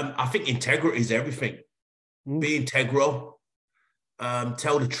 I think integrity is everything. Be integral.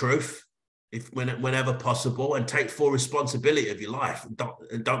 Tell the truth whenever possible, and take full responsibility of your life. And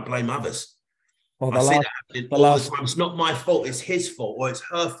don't blame others. Well, I see that happening all the time. It's not my fault. It's his fault, or it's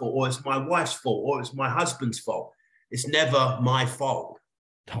her fault, or it's my wife's fault, or it's my husband's fault. It's never my fault.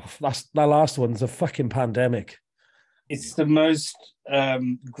 Oh, that last one's a fucking pandemic. It's the most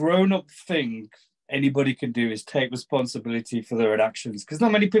grown-up thing anybody can do is take responsibility for their actions, because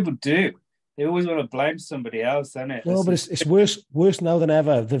not many people do. They always want to blame somebody else, isn't it? No, but it's worse now than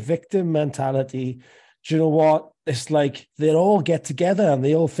ever. The victim mentality. Do you know what? It's like they all get together and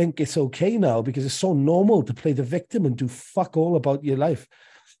they all think it's okay now because it's so normal to play the victim and do fuck all about your life.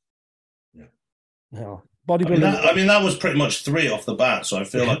 Yeah. No. Bodybuilding. I mean, that was pretty much 3 off the bat, so I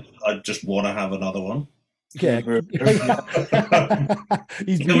feel like I just want to have another one. Yeah. They were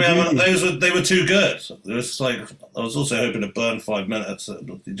too good. It was like I was also hoping to burn 5 minutes.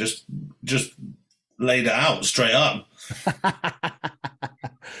 Just laid it out straight up.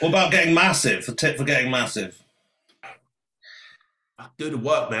 What about getting massive? A tip for getting massive? Do the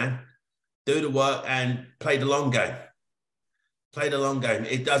work, man. Do the work and play the long game. Play the long game.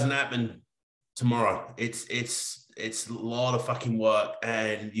 It doesn't happen tomorrow. It's a lot of fucking work,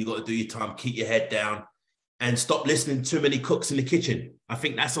 and you got to do your time. Keep your head down, and stop listening to too many cooks in the kitchen. I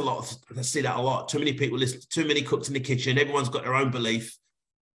think that's a lot. I see that a lot. Too many people listen to too many cooks in the kitchen. Everyone's got their own belief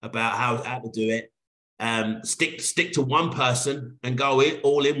about how to do it. Stick to one person and go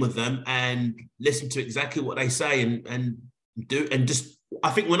all in with them and listen to exactly what they say and do. And just,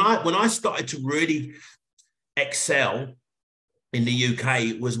 I think when I started to really excel in the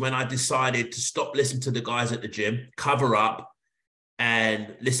UK was when I decided to stop listening to the guys at the gym, cover up,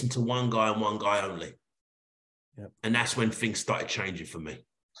 and listen to one guy and one guy only. Yep. And that's when things started changing for me.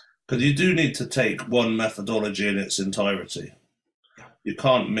 Because you do need to take one methodology in its entirety. Yeah. You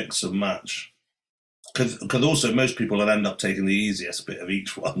can't mix and match. Because also most people will end up taking the easiest bit of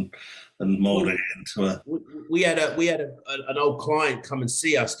each one and molding it into a. We had an old client come and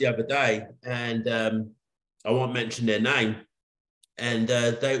see us the other day, and I won't mention their name, and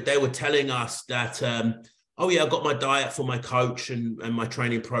they were telling us that oh yeah, I got my diet for my coach and my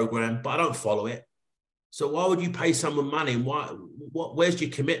training program, but I don't follow it. So why would you pay someone money? Where's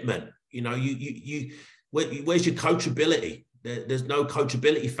your commitment? Where's your coachability? There's no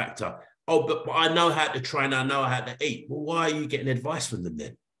coachability factor. Oh, but I know how to train. I know how to eat. Well, why are you getting advice from them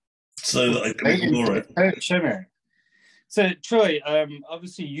then? So that I can ignore it. So, Troy,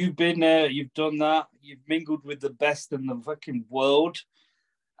 obviously you've been there, you've done that, you've mingled with the best in the fucking world.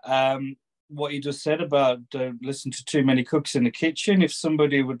 What you just said about don't listen to too many cooks in the kitchen. If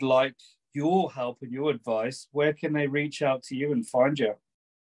somebody would like your help and your advice, where can they reach out to you and find you?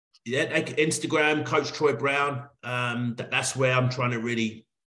 Yeah, Instagram, Coach Troy Brown. That's where I'm trying to really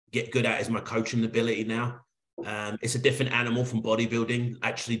get good at, is my coaching ability now. It's a different animal from bodybuilding,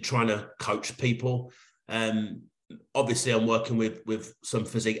 actually trying to coach people. Obviously, I'm working with some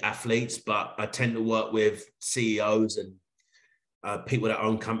physique athletes, but I tend to work with CEOs and people that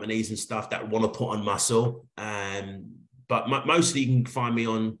own companies and stuff that want to put on muscle. But mostly you can find me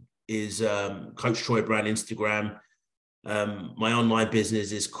on is Coach Troy Brown Instagram. My online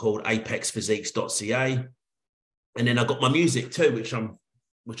business is called apexphysiques.ca. And then I've got my music too, which I'm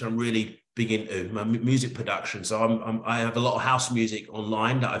really big into, my music production. So I have a lot of house music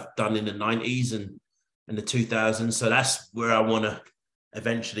online that I've done in the 90s and the 2000s. So that's where I want to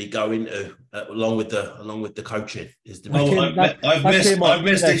eventually go into, along with the coaching. Is the I've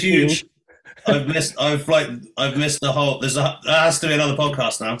missed a huge. I've missed the whole. There has to be another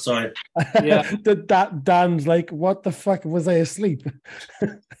podcast now. Sorry. Yeah. That Dan's like, what the fuck, was I asleep?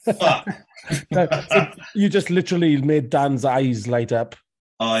 Fuck. So you just literally made Dan's eyes light up.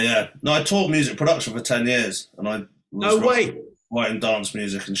 Oh yeah. No, I taught music production for 10 years, and I was writing dance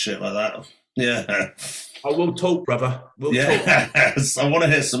music and shit like that. Yeah. I will talk, brother. We'll talk. I want to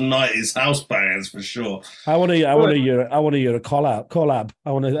hear some 90s house bangers for sure. I want to hear a collab.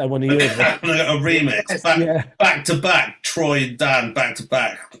 I want to hear a remix. Back to back. Troy and Dan back to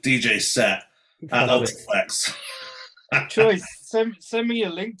back. DJ set at Ultraflex. Troy, send me a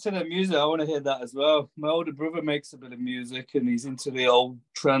link to the music. I want to hear that as well. My older brother makes a bit of music, and he's into the old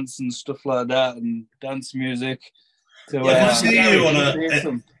trance and stuff like that, and dance music. So I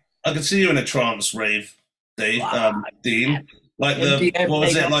can see you in a trance rave, Dave, Dean. Like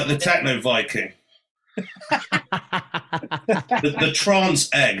the techno Viking. the trance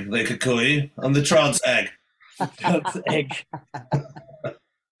egg, they could call you. I'm the trance egg. Trance egg.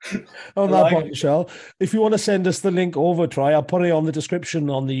 On that point, Michelle, if you want to send us the link over, Troy, I'll put it on the description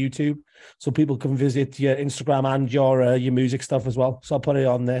on the YouTube so people can visit your Instagram and your music stuff as well. So I'll put it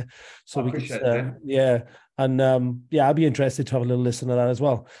on there. So we can, and I'll be interested to have a little listen to that as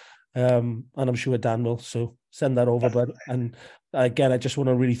well. And I'm sure Dan will. So send that over, bud. And again, I just want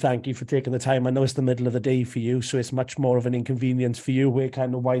to really thank you for taking the time. I know it's the middle of the day for you, so it's much more of an inconvenience for you. We're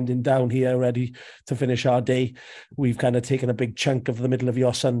kind of winding down here, ready to finish our day. We've kind of taken a big chunk of the middle of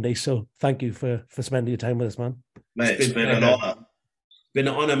your Sunday. So thank you for spending your time with us, man. Mate, it's been an honor. Been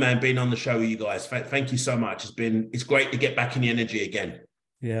an honor, man, being on the show with you guys. Thank you so much. It's great to get back in the energy again.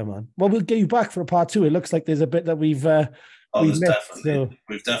 Yeah, man. Well, we'll get you back for a part 2. It looks like there's a bit that we've we've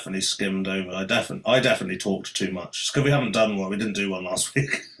definitely skimmed over. I definitely talked too much. It's because we haven't done one. We didn't do one last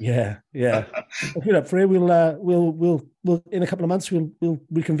week. Yeah. If you're up for it, we'll in a couple of months we'll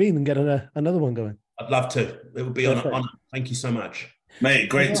reconvene and get another one going. I'd love to. It would be an honor. Thank you so much, mate.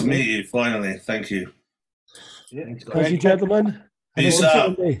 Great to meet you. Finally, thank you. Yeah, thank you, gentlemen. Peace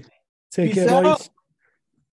out. Take care, boys.